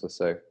 minutes or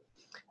so.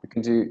 We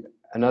can do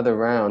another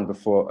round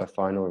before a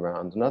final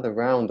round, another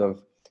round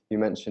of, you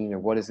mentioned, you know,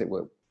 what is it?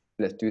 Well,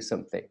 let's do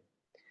something.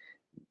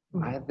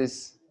 I have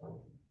this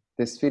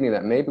feeling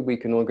that maybe we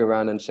can all go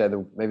around and share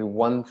maybe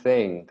one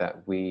thing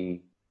that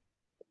we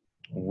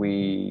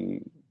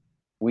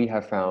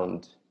have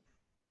found,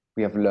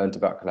 we have learned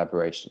about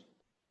collaboration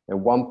at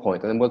one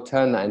point, and then we'll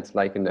turn that into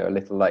like, you know, a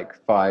little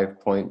like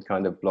 5-point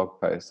kind of blog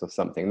post or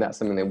something. That's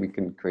something that we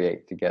can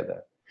create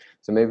together.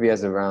 So maybe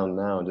as a round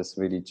now, just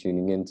really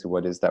tuning into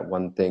what is that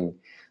one thing,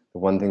 the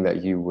one thing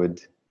that you would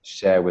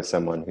share with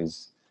someone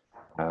who's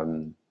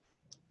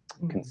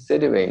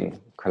considering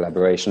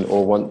collaboration,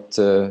 or want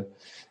to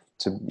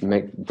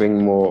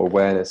bring more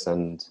awareness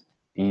and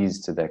ease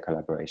to their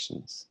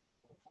collaborations.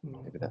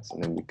 Maybe that's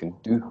something we can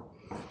do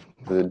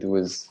for the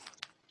doers.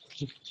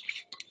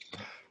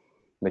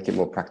 Make it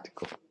more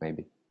practical,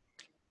 maybe.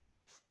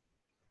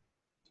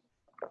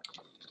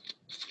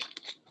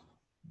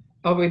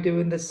 Are we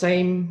doing the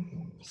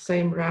same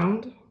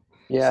round?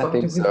 Yeah,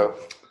 Starting I think so.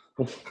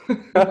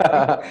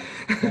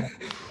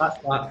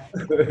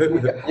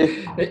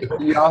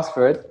 You asked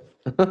for it.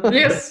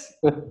 Yes,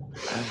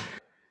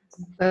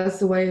 that's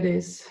the way it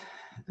is.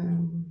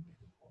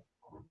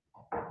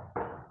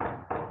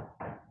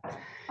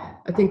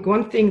 I think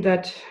one thing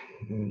that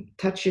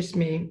touches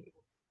me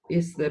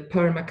is the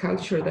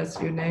permaculture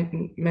that you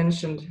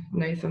mentioned,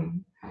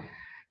 Nathan.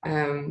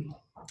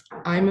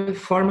 I'm a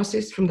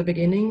pharmacist from the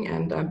beginning,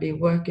 and I've been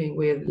working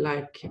with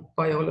like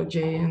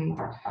biology and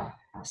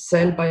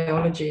cell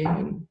biology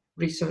and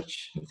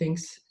research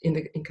things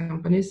in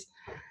companies.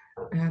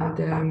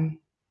 And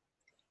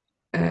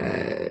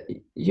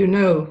you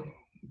know,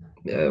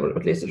 or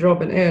at least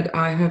Rob and Ed,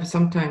 I have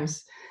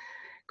sometimes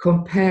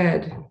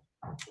compared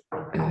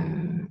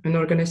an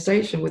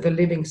organization with a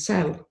living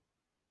cell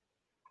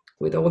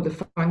with all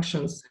the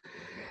functions,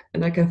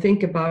 and I can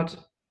think about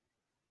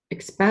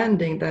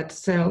expanding that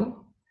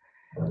cell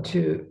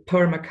to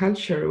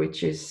permaculture,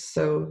 which is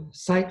so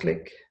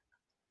cyclic.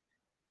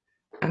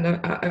 And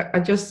I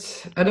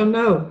don't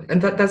know,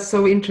 and that's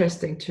so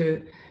interesting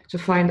to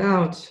find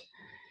out,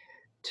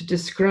 to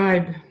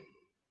describe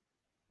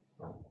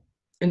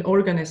an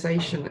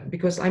organization,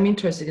 because I'm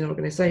interested in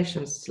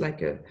organizations,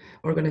 like a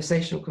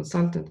organizational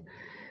consultant,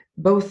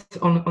 both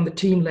on the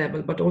team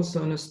level, but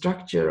also on a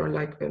structure, or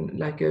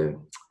like a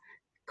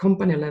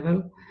company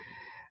level.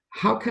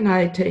 How can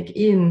I take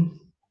in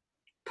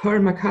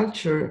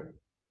permaculture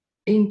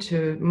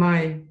into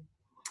my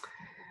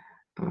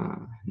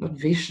not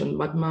vision,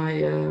 but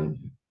my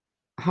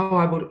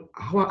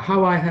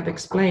how I have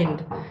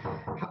explained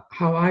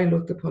how I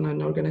look upon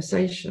an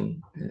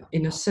organization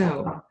in a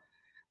cell,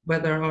 where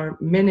there are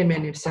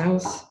many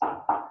cells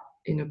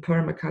in a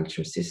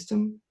permaculture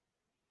system.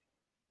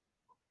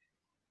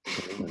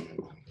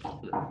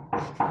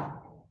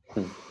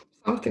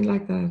 Something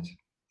like that.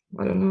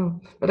 I don't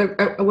know, but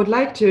I would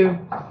like to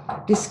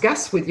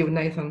discuss with you,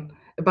 Nathan,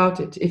 about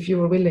it, if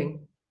you are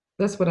willing.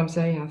 That's what I'm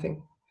saying. I think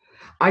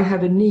I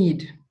have a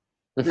need,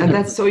 and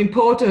that's so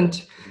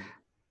important.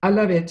 I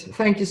love it.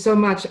 Thank you so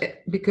much,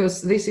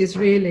 because this is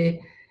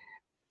really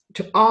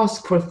to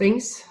ask for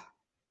things,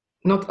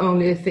 not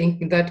only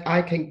thinking that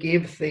I can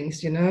give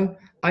things, you know.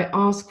 I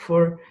ask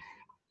for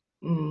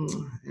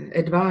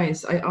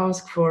advice, I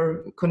ask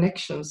for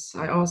connections,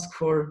 I ask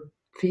for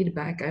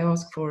feedback, I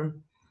ask for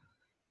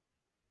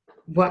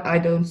what I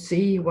don't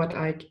see, what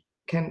I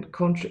can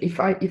if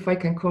I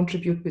can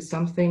contribute with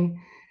something.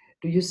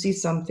 Do you see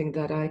something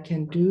that I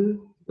can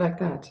do like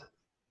that?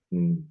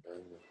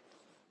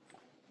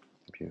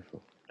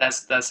 Beautiful.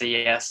 That's a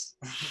yes.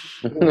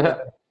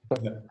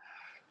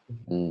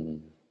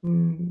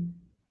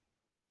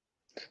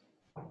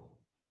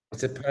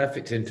 It's a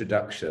perfect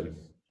introduction,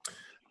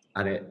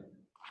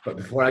 but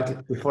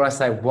before I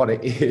say what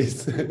it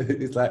is,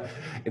 it's like,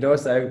 it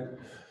also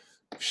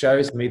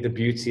shows me the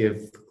beauty of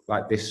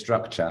like this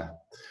structure,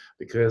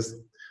 because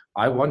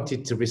I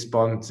wanted to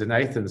respond to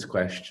Nathan's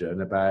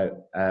question about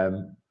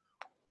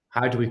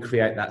how do we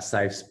create that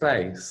safe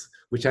space,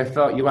 which I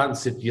felt you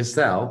answered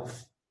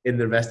yourself in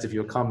the rest of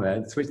your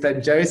comments, which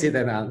then Josie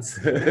then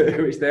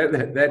answered, which then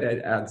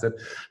answered,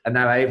 and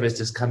now Ava's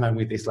just come on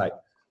with this like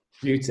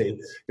beauty,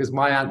 because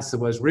my answer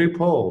was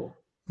RuPaul.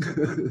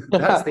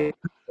 That's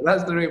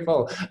the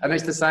RuPaul, and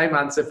it's the same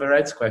answer for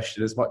Ed's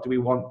question as what do we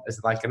want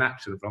as like an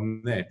action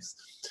from this,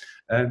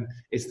 and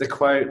it's the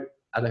quote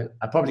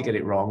I probably get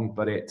it wrong,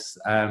 but it's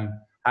how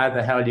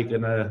the hell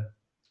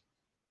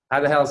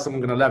is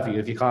someone gonna love you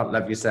if you can't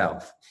love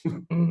yourself?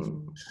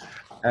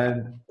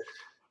 And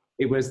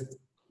it was,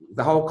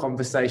 the whole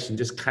conversation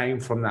just came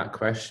from that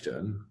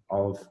question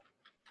of,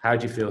 how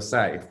do you feel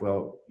safe?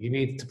 Well, you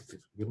need to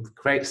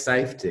create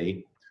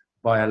safety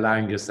by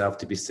allowing yourself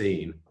to be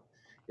seen.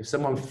 If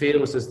someone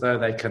feels as though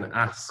they can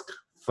ask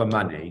for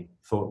money,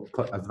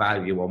 put a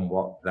value on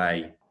what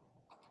they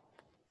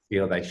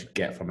feel they should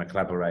get from a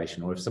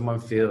collaboration, or if someone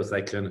feels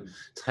they can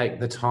take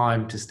the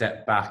time to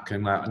step back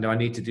and like, no, I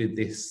need to do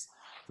this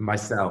for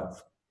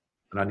myself,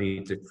 and I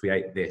need to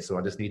create this, or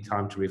I just need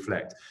time to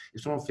reflect.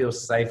 If someone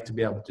feels safe to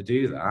be able to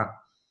do that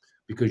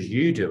because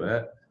you do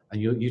it,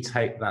 and you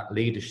take that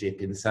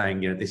leadership in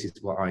saying, you know, this is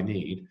what I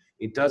need,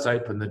 it does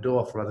open the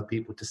door for other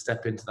people to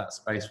step into that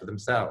space for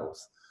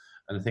themselves.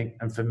 And I think,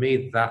 and for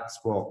me, that's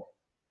what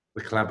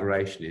the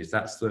collaboration is.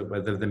 That's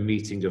whether the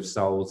meeting of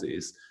souls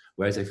is.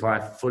 Whereas if I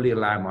fully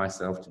allow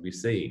myself to be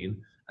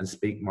seen and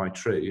speak my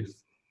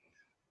truth,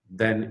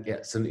 then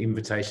it's an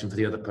invitation for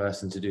the other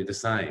person to do the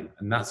same.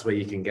 And that's where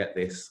you can get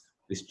this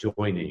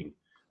joining.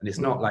 And it's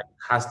not like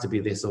it has to be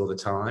this all the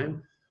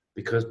time,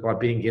 because by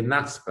being in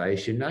that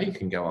space, you know, you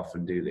can go off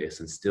and do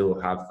this and still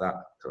have that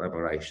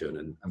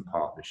collaboration and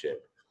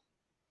partnership.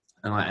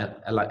 And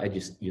I like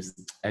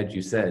Ed,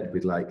 you said,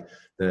 with like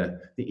the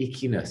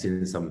ickiness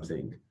in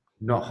something,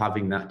 not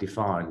having that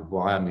defined,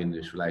 why I'm in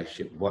this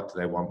relationship, what do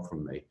they want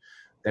from me?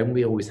 Then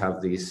we always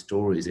have these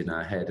stories in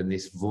our head and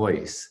this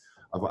voice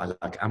of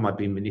like, am I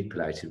being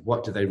manipulated?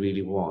 What do they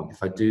really want?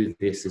 If I do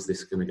this, is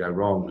this going to go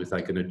wrong? Is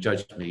they going to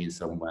judge me in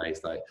some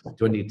ways? Like,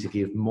 do I need to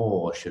give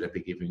more? Should I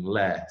be giving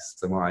less?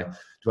 Do I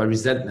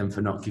resent them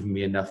for not giving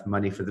me enough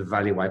money for the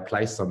value I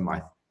place on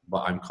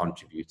what I'm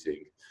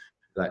contributing?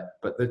 Like,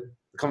 but the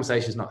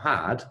conversation's not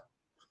had,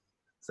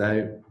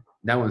 so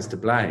no one's to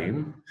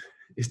blame.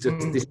 It's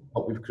just this is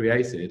what we've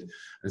created.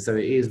 And so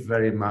it is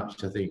very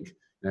much, I think,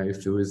 you know,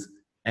 if there was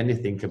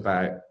anything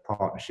about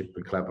partnership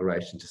and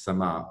collaboration to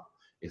sum up,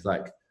 it's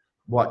like,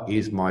 what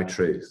is my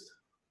truth?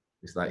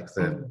 It's like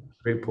the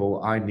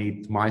people, I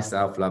need my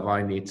self-love,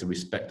 I need to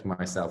respect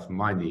myself and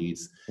my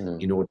needs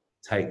in order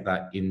to take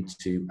that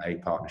into a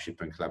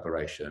partnership and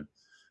collaboration.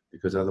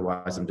 Because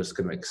otherwise I'm just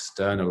going to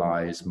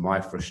externalize my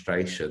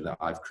frustration that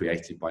I've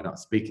created by not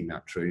speaking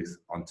that truth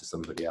onto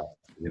somebody else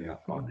in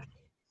that partnership.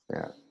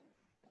 Yeah.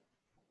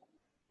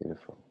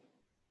 Beautiful.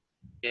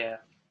 Yeah.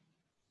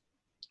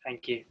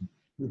 Thank you.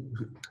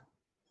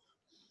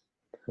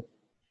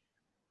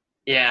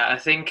 Yeah, I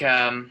think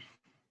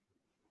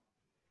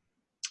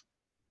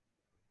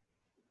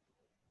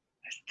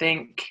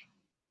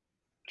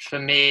for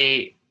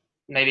me,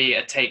 maybe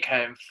a take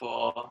home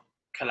for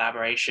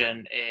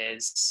collaboration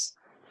is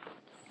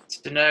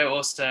to know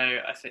also,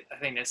 I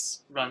think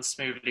this runs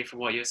smoothly for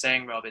what you're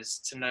saying, Rob, is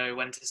to know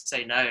when to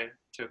say no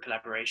to a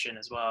collaboration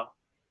as well.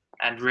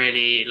 And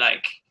really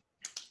like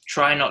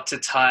try not to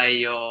tie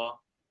your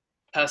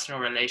personal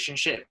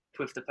relationship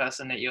with the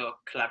person that you're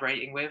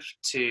collaborating with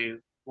to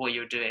what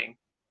you're doing.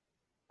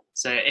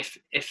 So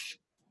if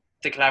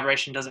the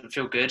collaboration doesn't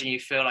feel good and you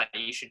feel like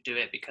you should do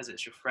it because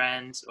it's your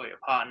friend or your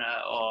partner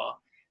or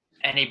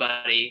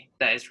anybody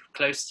that is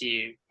close to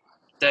you,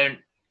 don't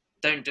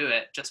do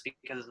it just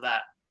because of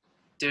that.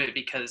 Do it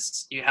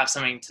because you have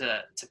something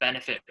to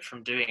benefit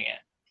from doing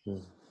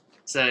it.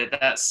 So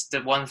that's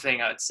the one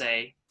thing I would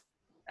say.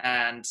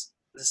 And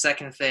the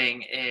second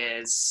thing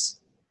is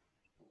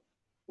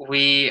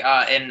we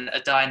are in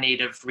a dire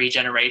need of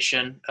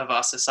regeneration of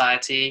our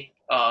society,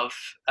 of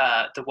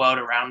the world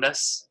around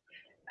us.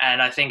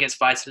 And I think it's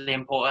vitally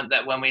important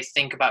that when we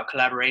think about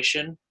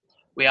collaboration,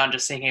 we aren't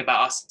just thinking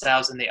about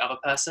ourselves and the other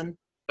person,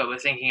 but we're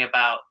thinking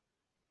about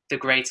the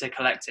greater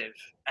collective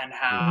and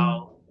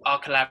how our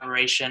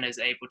collaboration is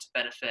able to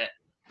benefit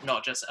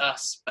not just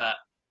us, but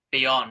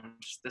beyond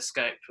the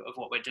scope of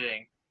what we're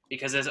doing.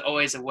 Because there's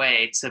always a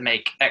way to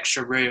make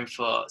extra room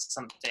for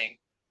something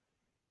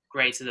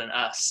greater than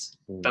us,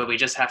 but we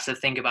just have to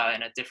think about it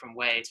in a different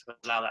way to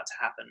allow that to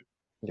happen.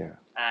 Yeah.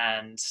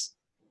 And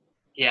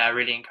yeah, I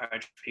really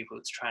encourage people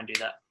to try and do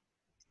that.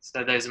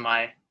 So those are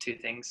my two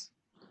things.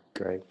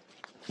 Great.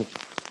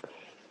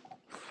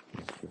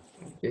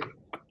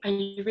 Are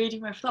you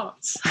reading my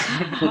thoughts?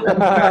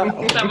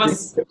 That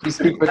was... You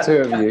speak for two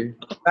of you.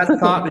 That's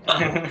partly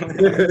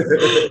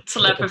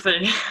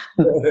telepathy.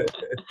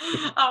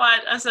 All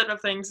right, I said of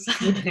things.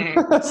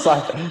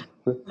 Silent.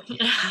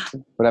 Yeah.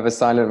 We'll have a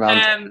silent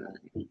round.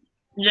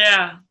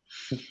 Yeah.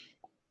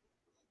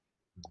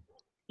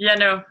 Yeah,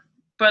 no.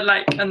 But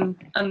like on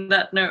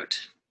that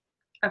note,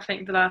 I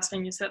think the last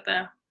thing you said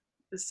there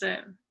is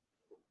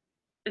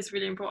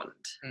really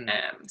important,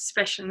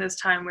 especially in this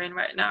time we're in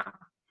right now.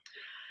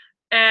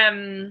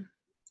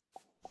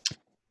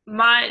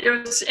 It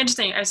was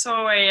interesting. I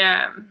saw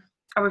I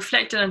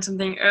reflected on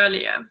something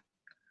earlier,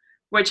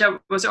 which I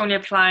was only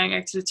applying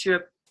actually to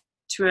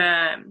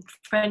a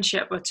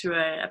friendship or to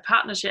a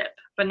partnership,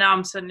 but now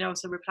I'm suddenly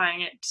also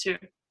applying it to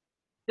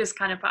this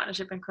kind of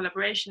partnership and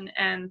collaboration.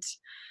 And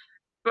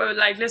but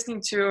like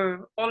listening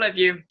to all of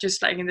you,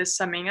 just like in this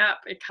summing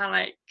up, it kind of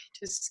like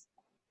just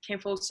came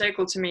full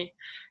circle to me.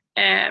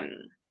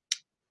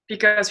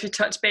 Because we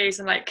touch base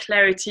on like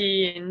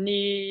clarity and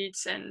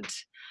needs and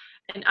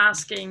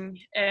asking,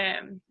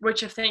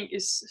 which I think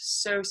is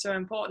so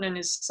important and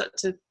is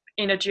such an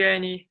inner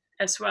journey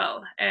as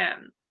well.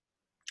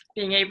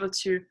 Being able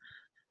to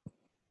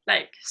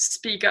like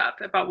speak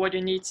up about what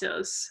your needs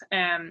is,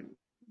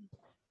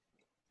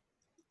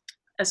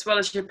 as well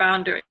as your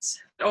boundaries.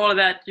 All of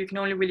that, you can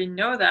only really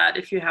know that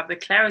if you have the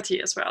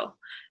clarity as well,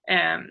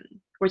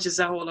 which is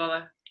a whole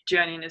other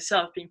journey in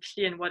itself, being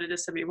clear in what it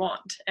is that we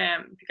want.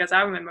 Because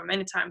I remember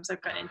many times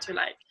I've gone into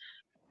like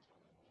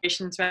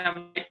situations where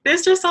I'm like,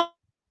 this just sounds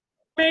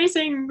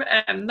amazing.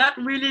 I'm not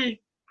really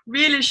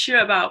sure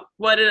about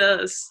what it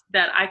is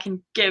that I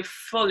can give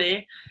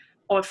fully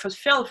or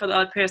fulfill for the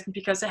other person,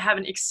 because I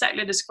haven't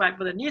exactly described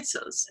what the needs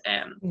is.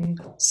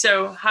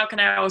 So how can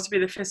I also be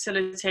the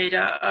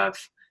facilitator of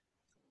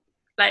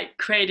like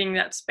creating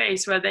that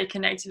space where they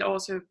can actually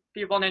also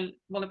be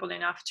vulnerable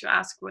enough to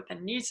ask what their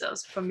needs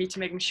is, for me to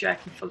making sure I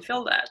can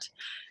fulfill that.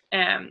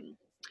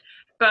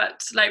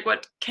 But like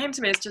what came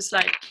to me is just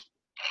like,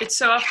 it's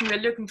so often we're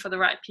looking for the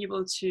right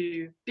people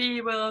to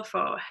be with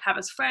or have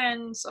as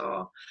friends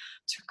or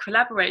to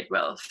collaborate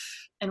with,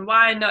 and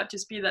why not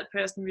just be that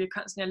person we're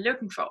constantly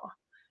looking for?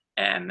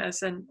 And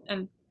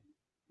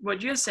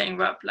what you're saying,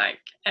 Rob, like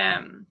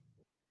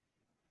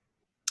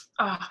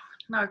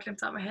now I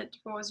clipped out my head.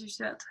 What was you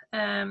said?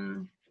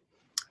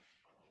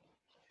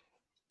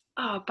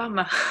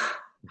 Bummer.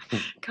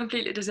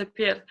 Completely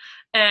disappeared.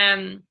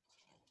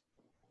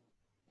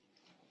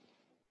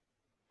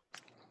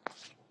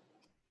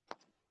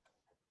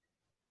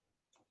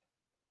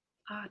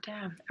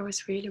 Damn, it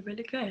was really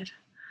good.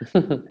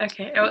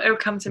 Okay, it'll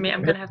come to me.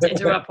 I'm gonna have to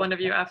interrupt one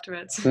of you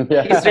afterwards.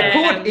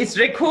 It's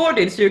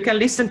recorded, so you can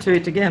listen to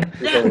it again.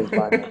 Yeah.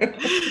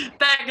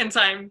 Back in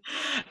time.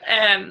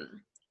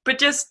 But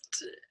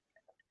just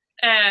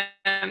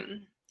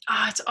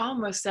it's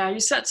almost there.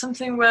 You said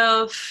something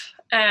with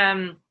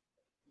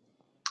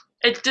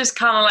it just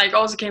kind of like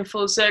also came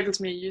full circle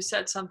to me. You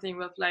said something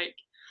with like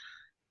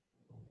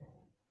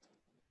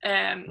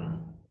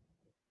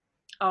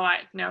all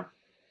right, no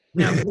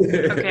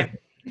okay.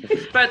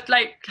 But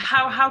like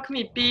how can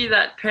we be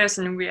that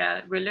person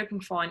we're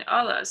looking for in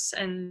others,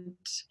 and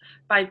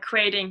by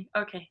creating,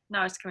 okay,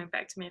 now it's coming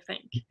back to me, I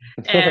think.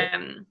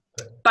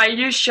 By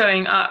you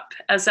showing up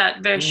as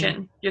that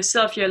version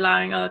yourself, you're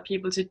allowing other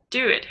people to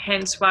do it.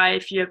 Hence why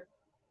if you're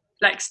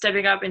like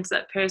stepping up into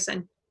that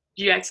person,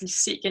 you actually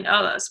seek in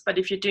others. But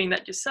if you're doing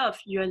that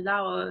yourself, you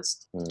allow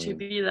others to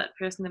be that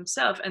person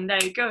themselves, and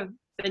there you go.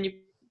 Then you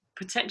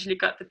potentially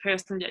got the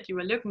person that you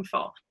were looking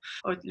for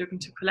or looking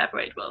to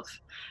collaborate with,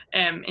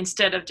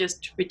 instead of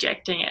just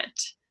rejecting it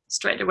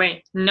straight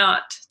away,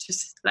 not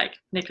just like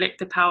neglect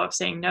the power of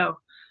saying no.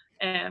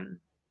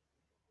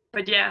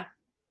 But yeah,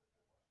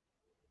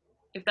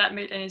 if that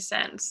made any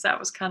sense, that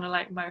was kind of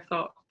like my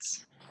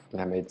thoughts.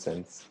 That made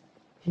sense.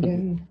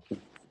 Yeah.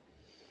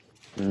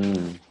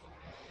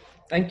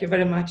 Thank you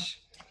very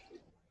much.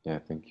 Yeah,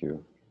 thank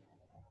you.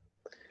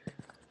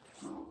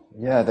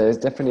 Yeah, there's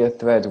definitely a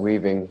thread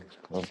weaving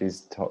of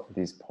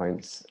these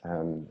points,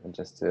 and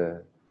just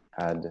to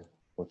add,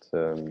 or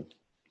to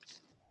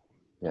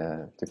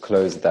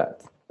close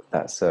that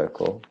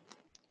circle.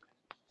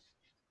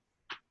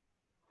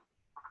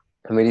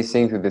 I'm really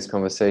seeing through this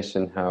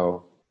conversation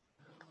how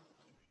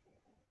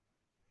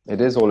it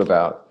is all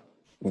about,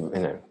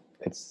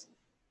 it's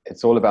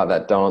all about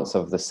that dance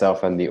of the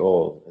self and the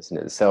all, isn't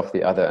it? The self,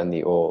 the other, and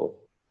the all.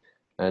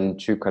 And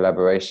true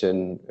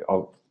collaboration,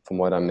 from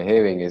what I'm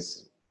hearing,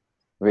 is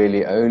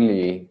really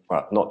only,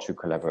 well, not true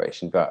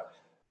collaboration, but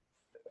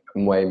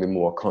maybe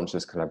more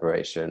conscious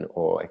collaboration,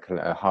 or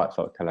a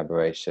heartfelt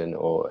collaboration,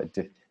 or a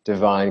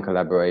divine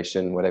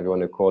collaboration, whatever you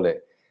want to call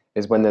it,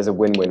 is when there's a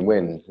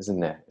win-win-win, isn't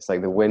there? It's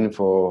like the win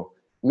for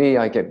me,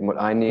 I get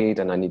what I need,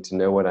 and I need to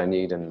know what I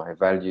need and my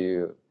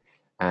value.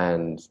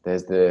 And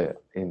there's the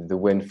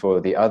win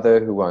for the other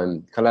who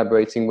I'm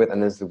collaborating with,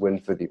 and there's the win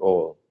for the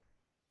all.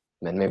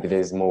 And maybe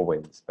there's more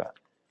wins, but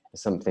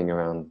there's something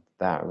around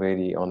that,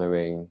 really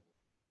honoring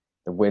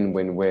the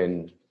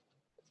win-win-win.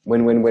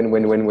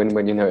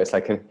 Win-win-win-win-win-win. It's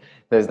like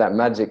there's that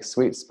magic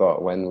sweet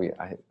spot when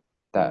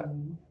that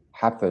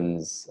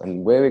happens,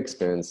 and we're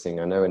experiencing,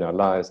 I know, in our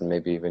lives, and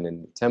maybe even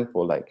in the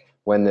temple, like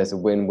when there's a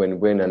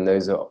win-win-win, and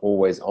those are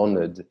always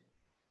honored.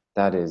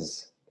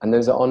 And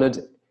those are honored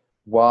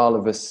while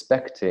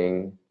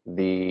respecting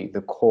the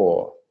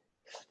core.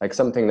 Like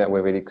something that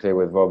we're really clear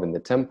with Rob in the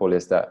temple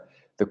is that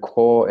the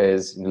core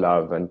is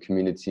love and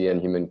community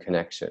and human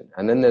connection.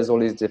 And then there's all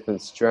these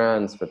different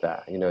strands for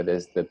that.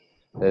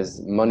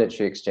 There's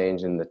monetary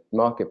exchange in the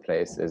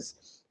marketplace,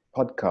 there's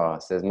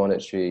podcasts, there's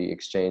monetary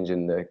exchange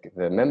in the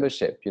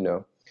membership,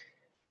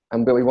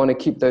 but we want to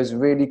keep those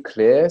really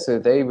clear, so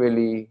they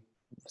really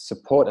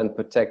support and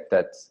protect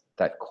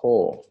that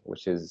core,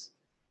 which is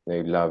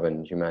love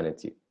and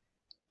humanity.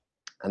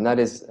 And that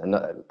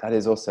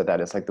is also that.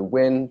 It's like the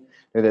win.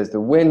 There's the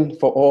win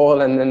for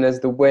all, and then there's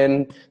the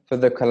win for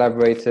the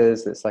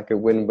collaborators. It's like a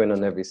win-win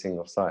on every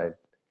single side.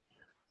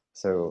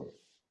 So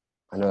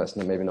I know that's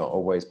maybe not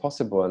always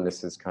possible, and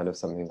this is kind of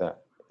something that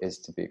is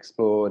to be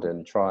explored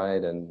and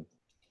tried, and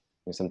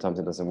sometimes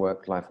it doesn't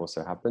work. Life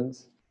also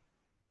happens,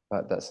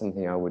 but that's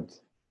something I would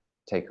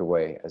take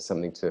away as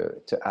something to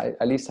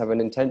at least have an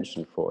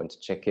intention for, and to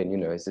check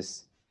in.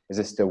 Is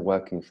this still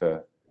working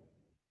for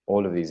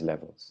all of these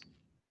levels?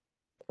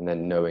 And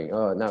then knowing,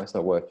 oh, now it's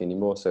not working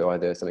anymore, so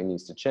either something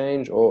needs to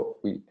change, or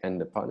we end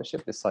the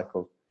partnership. This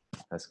cycle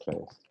has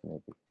closed,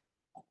 maybe.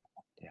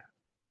 Yeah.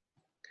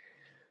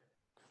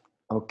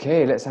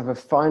 Okay, let's have a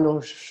final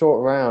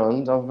short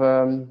round of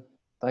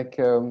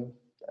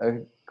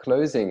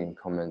closing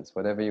comments,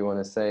 whatever you want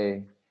to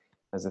say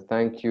as a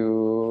thank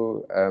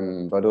you,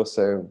 but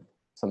also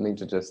something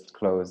to just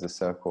close the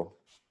circle,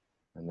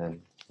 and then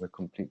we're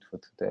complete for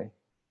today.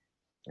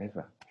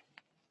 Eva.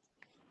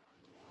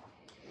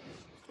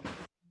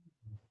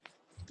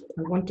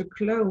 I want to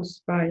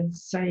close by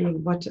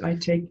saying what I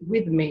take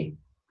with me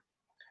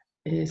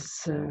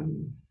is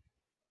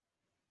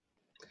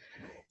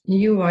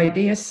new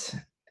ideas,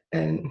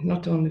 and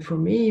not only for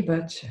me,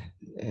 but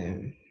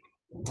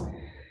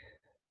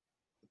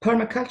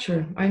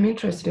permaculture. I'm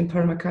interested in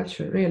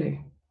permaculture,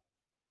 really.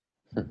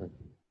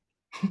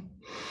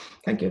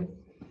 Thank you.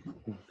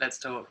 Let's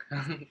talk.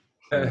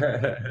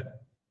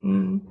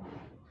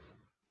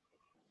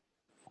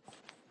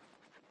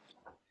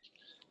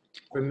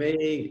 For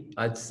me,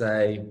 I'd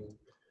say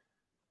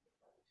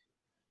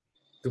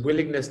the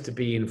willingness to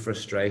be in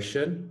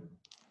frustration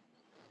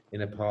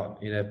in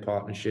a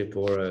partnership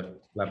or a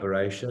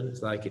collaboration.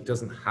 It's like, it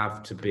doesn't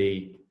have to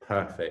be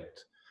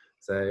perfect.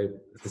 So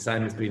it's the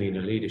same as being in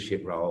a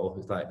leadership role.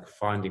 It's like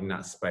finding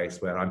that space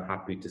where I'm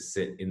happy to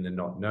sit in the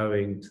not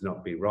knowing, to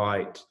not be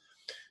right,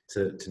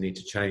 to need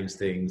to change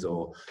things,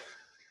 or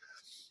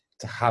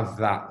to have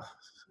that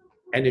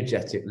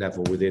energetic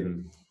level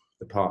within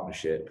the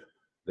partnership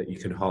that you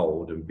can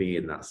hold and be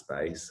in that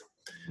space.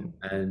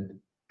 And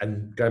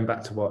going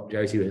back to what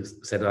Josie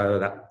said earlier,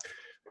 that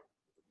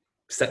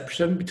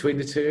perception between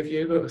the two of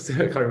you, I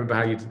can't remember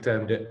how you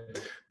termed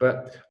it,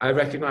 but I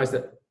recognize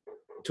that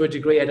to a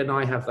degree Ed and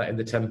I have that in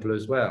the temple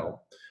as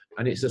well.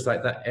 And it's just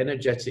like that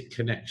energetic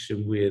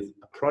connection with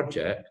a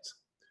project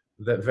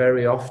that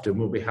very often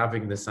we'll be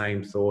having the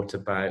same thought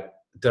about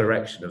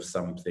direction of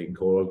something,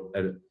 or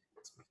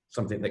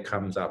something that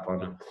comes up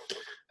on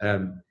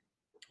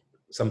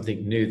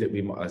something new that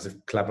we might, as a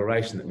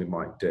collaboration that we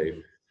might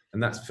do.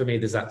 And that's, for me,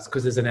 that's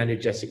because there's an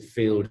energetic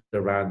field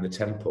around the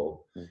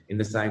temple, in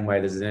the same way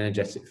there's an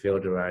energetic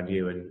field around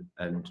you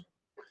and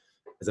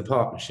as a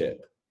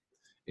partnership.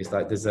 It's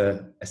like there's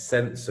a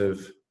sense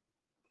of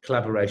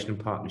collaboration, and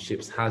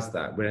partnerships has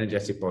that. We're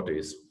energetic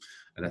bodies,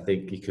 and I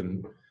think you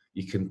can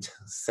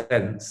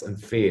sense and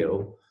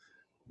feel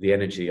the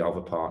energy of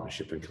a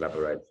partnership and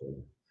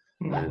collaboration.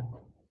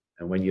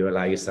 And when you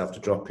allow yourself to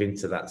drop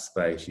into that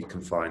space, you can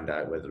find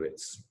out whether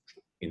it's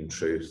in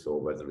truth or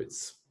whether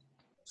it's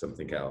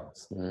something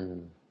else. Yeah.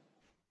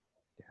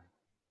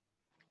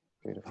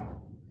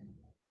 Beautiful.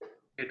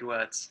 Good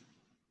words.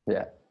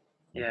 Yeah.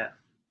 Yeah.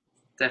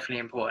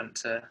 Definitely important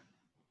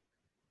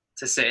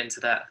to sit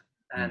into that.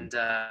 And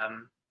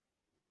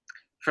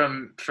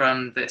from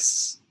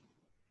this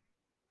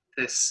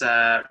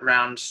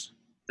round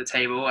the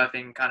table, I've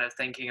been kind of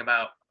thinking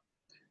about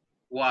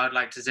what I'd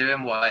like to do,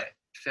 and what it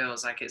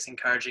feels like it's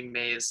encouraging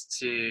me is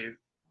to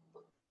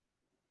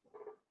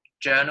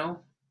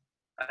journal.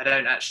 I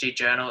don't actually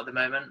journal at the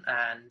moment,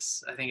 and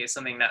I think it's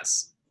something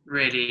that's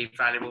really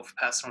valuable for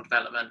personal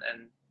development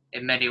and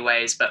in many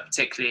ways, but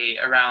particularly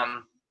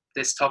around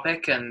this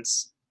topic. And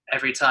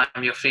every time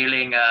you're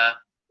feeling a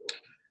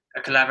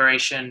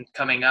collaboration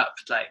coming up,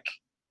 like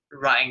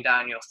writing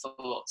down your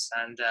thoughts.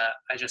 And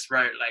I just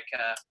wrote like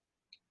a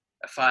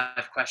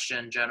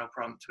 5-question journal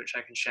prompt, which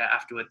I can share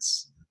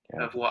afterwards,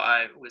 of what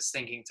I was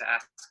thinking to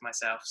ask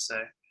myself.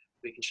 So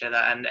we can share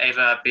that. And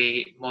Eva, I'd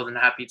be more than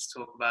happy to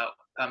talk about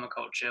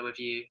permaculture with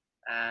you.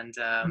 And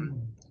I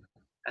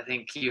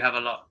think you have a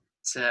lot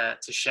to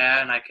share,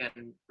 and I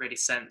can really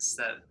sense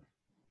that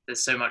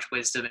there's so much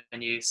wisdom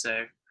in you.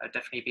 So I'd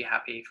definitely be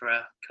happy for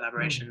a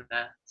collaboration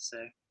there. So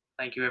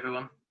thank you,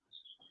 everyone.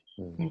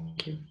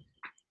 Thank you.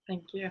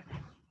 Thank you.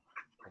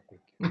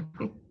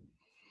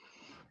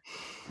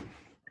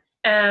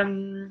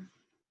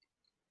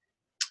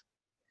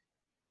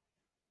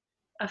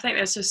 I think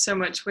there's just so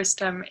much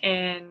wisdom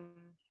in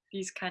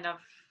these kind of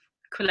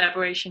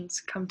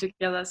collaborations come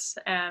together.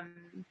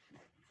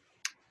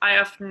 I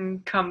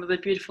often come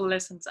with beautiful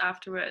lessons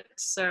afterwards.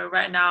 So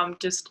right now I'm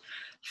just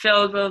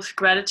filled with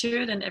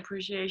gratitude and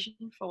appreciation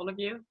for all of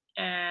you,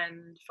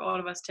 and for all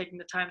of us taking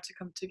the time to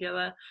come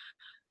together,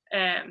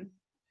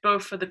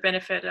 both for the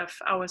benefit of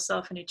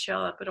ourselves and each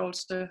other, but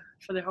also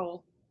for the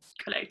whole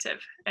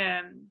collective.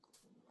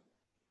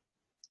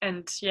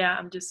 And yeah,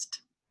 I'm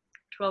just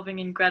dwelling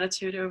in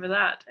gratitude over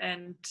that,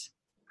 and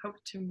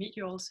hope to meet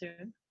you all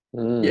soon.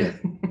 Yeah.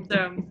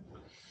 So,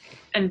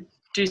 and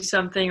do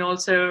something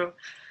also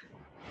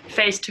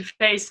face to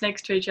face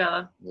next to each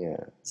other. Yeah.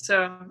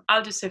 So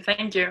I'll just say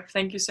thank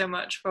you so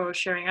much for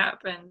showing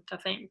up, and I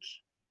think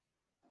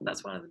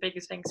that's one of the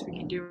biggest things we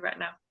can do right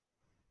now.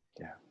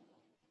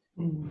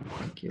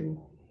 Thank you.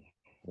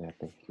 Yeah,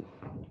 thank you.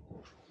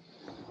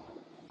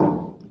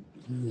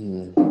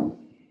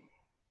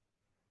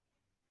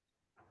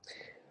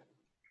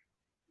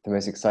 The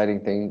most exciting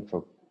thing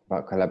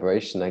about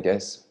collaboration, I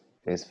guess,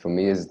 is for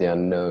me is the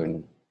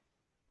unknown.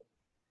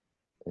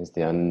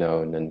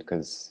 And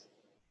because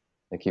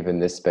like even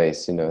this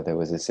space, there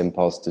was this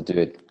impulse to do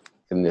it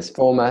in this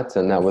format,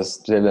 and that was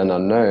still an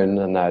unknown,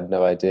 and I had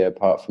no idea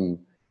apart from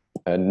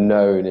a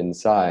known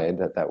inside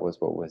that was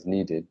what was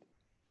needed.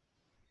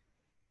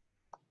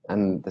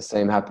 And the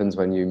same happens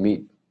when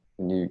you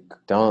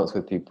dance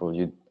with people.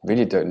 You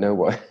really don't know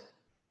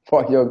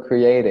what you're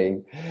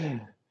creating,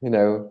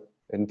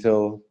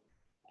 until,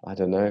 I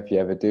don't know if you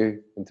ever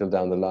do, until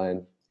down the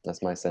line.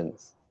 That's my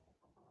sense.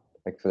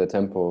 Like for the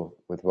temple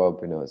with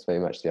Rob, it's very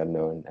much the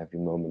unknown every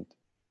moment.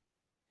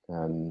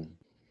 And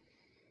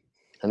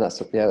that's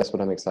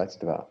what I'm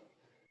excited about.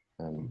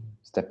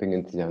 Stepping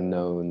into the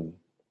unknown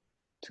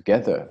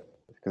together,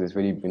 because it's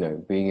really,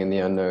 being in the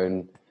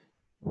unknown,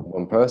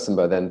 one person,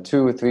 but then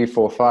 2, 3,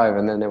 4, 5,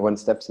 and then everyone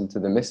steps into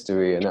the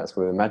mystery, and that's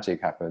where the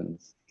magic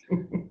happens.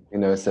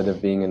 Instead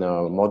of being in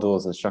our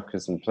models and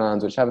structures and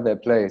plans, which have their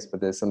place, but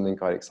there's something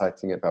quite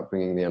exciting about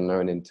bringing the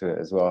unknown into it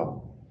as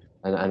well,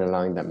 and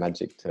allowing that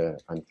magic to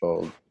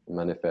unfold,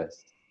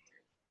 manifest.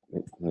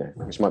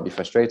 Which might be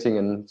frustrating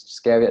and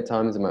scary at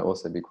times. It might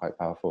also be quite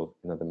powerful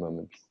in other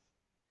moments.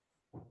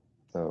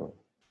 So,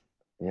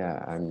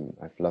 yeah,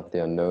 I've loved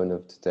the unknown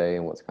of today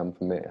and what's come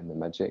from it, and the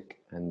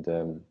magic, and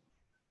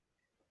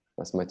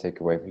that's my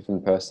takeaway,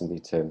 even personally,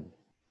 Tim.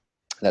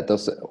 That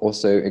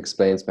also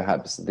explains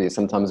perhaps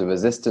sometimes the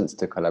resistance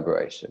to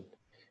collaboration,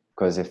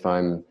 because if I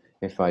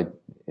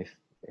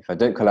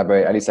don't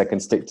collaborate, at least I can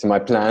stick to my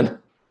plan.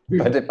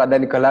 But if I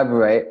then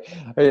collaborate,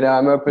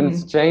 I'm open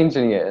to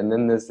changing it, and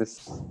then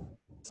there's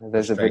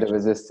a bit of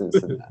resistance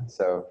to that.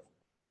 So,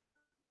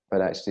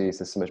 but actually,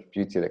 there's so much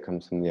beauty that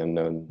comes from the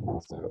unknown.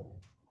 So,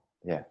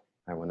 yeah,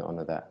 I want to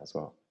honor that as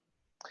well.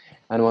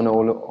 And I want to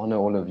honor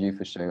all of you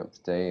for showing up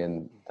today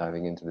and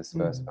diving into this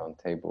first round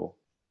table.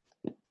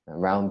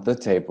 Around the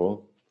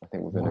table, I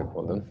think we're going to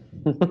call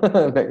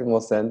them. Makes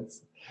more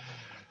sense.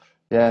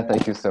 Yeah,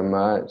 thank you so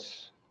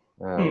much.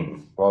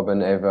 Rob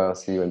and Eva, I'll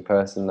see you in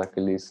person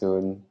luckily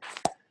soon.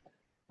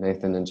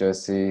 Nathan and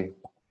Josie,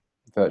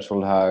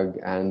 virtual hug,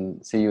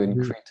 and see you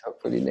in Crete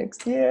hopefully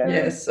next year.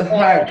 Yes, a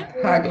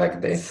hug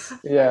like this.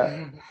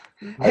 Yeah.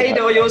 Hej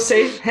då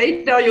Josie.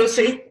 Hej då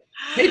Josie.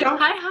 Hej då.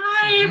 Hi,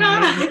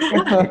 Eva.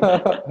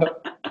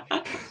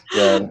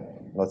 Yeah,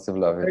 lots of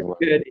love everyone.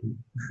 Good.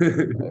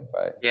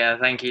 Bye. Yeah,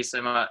 thank you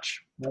so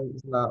much.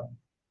 Thanks a lot.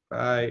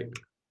 Bye.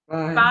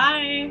 Bye.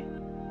 Bye.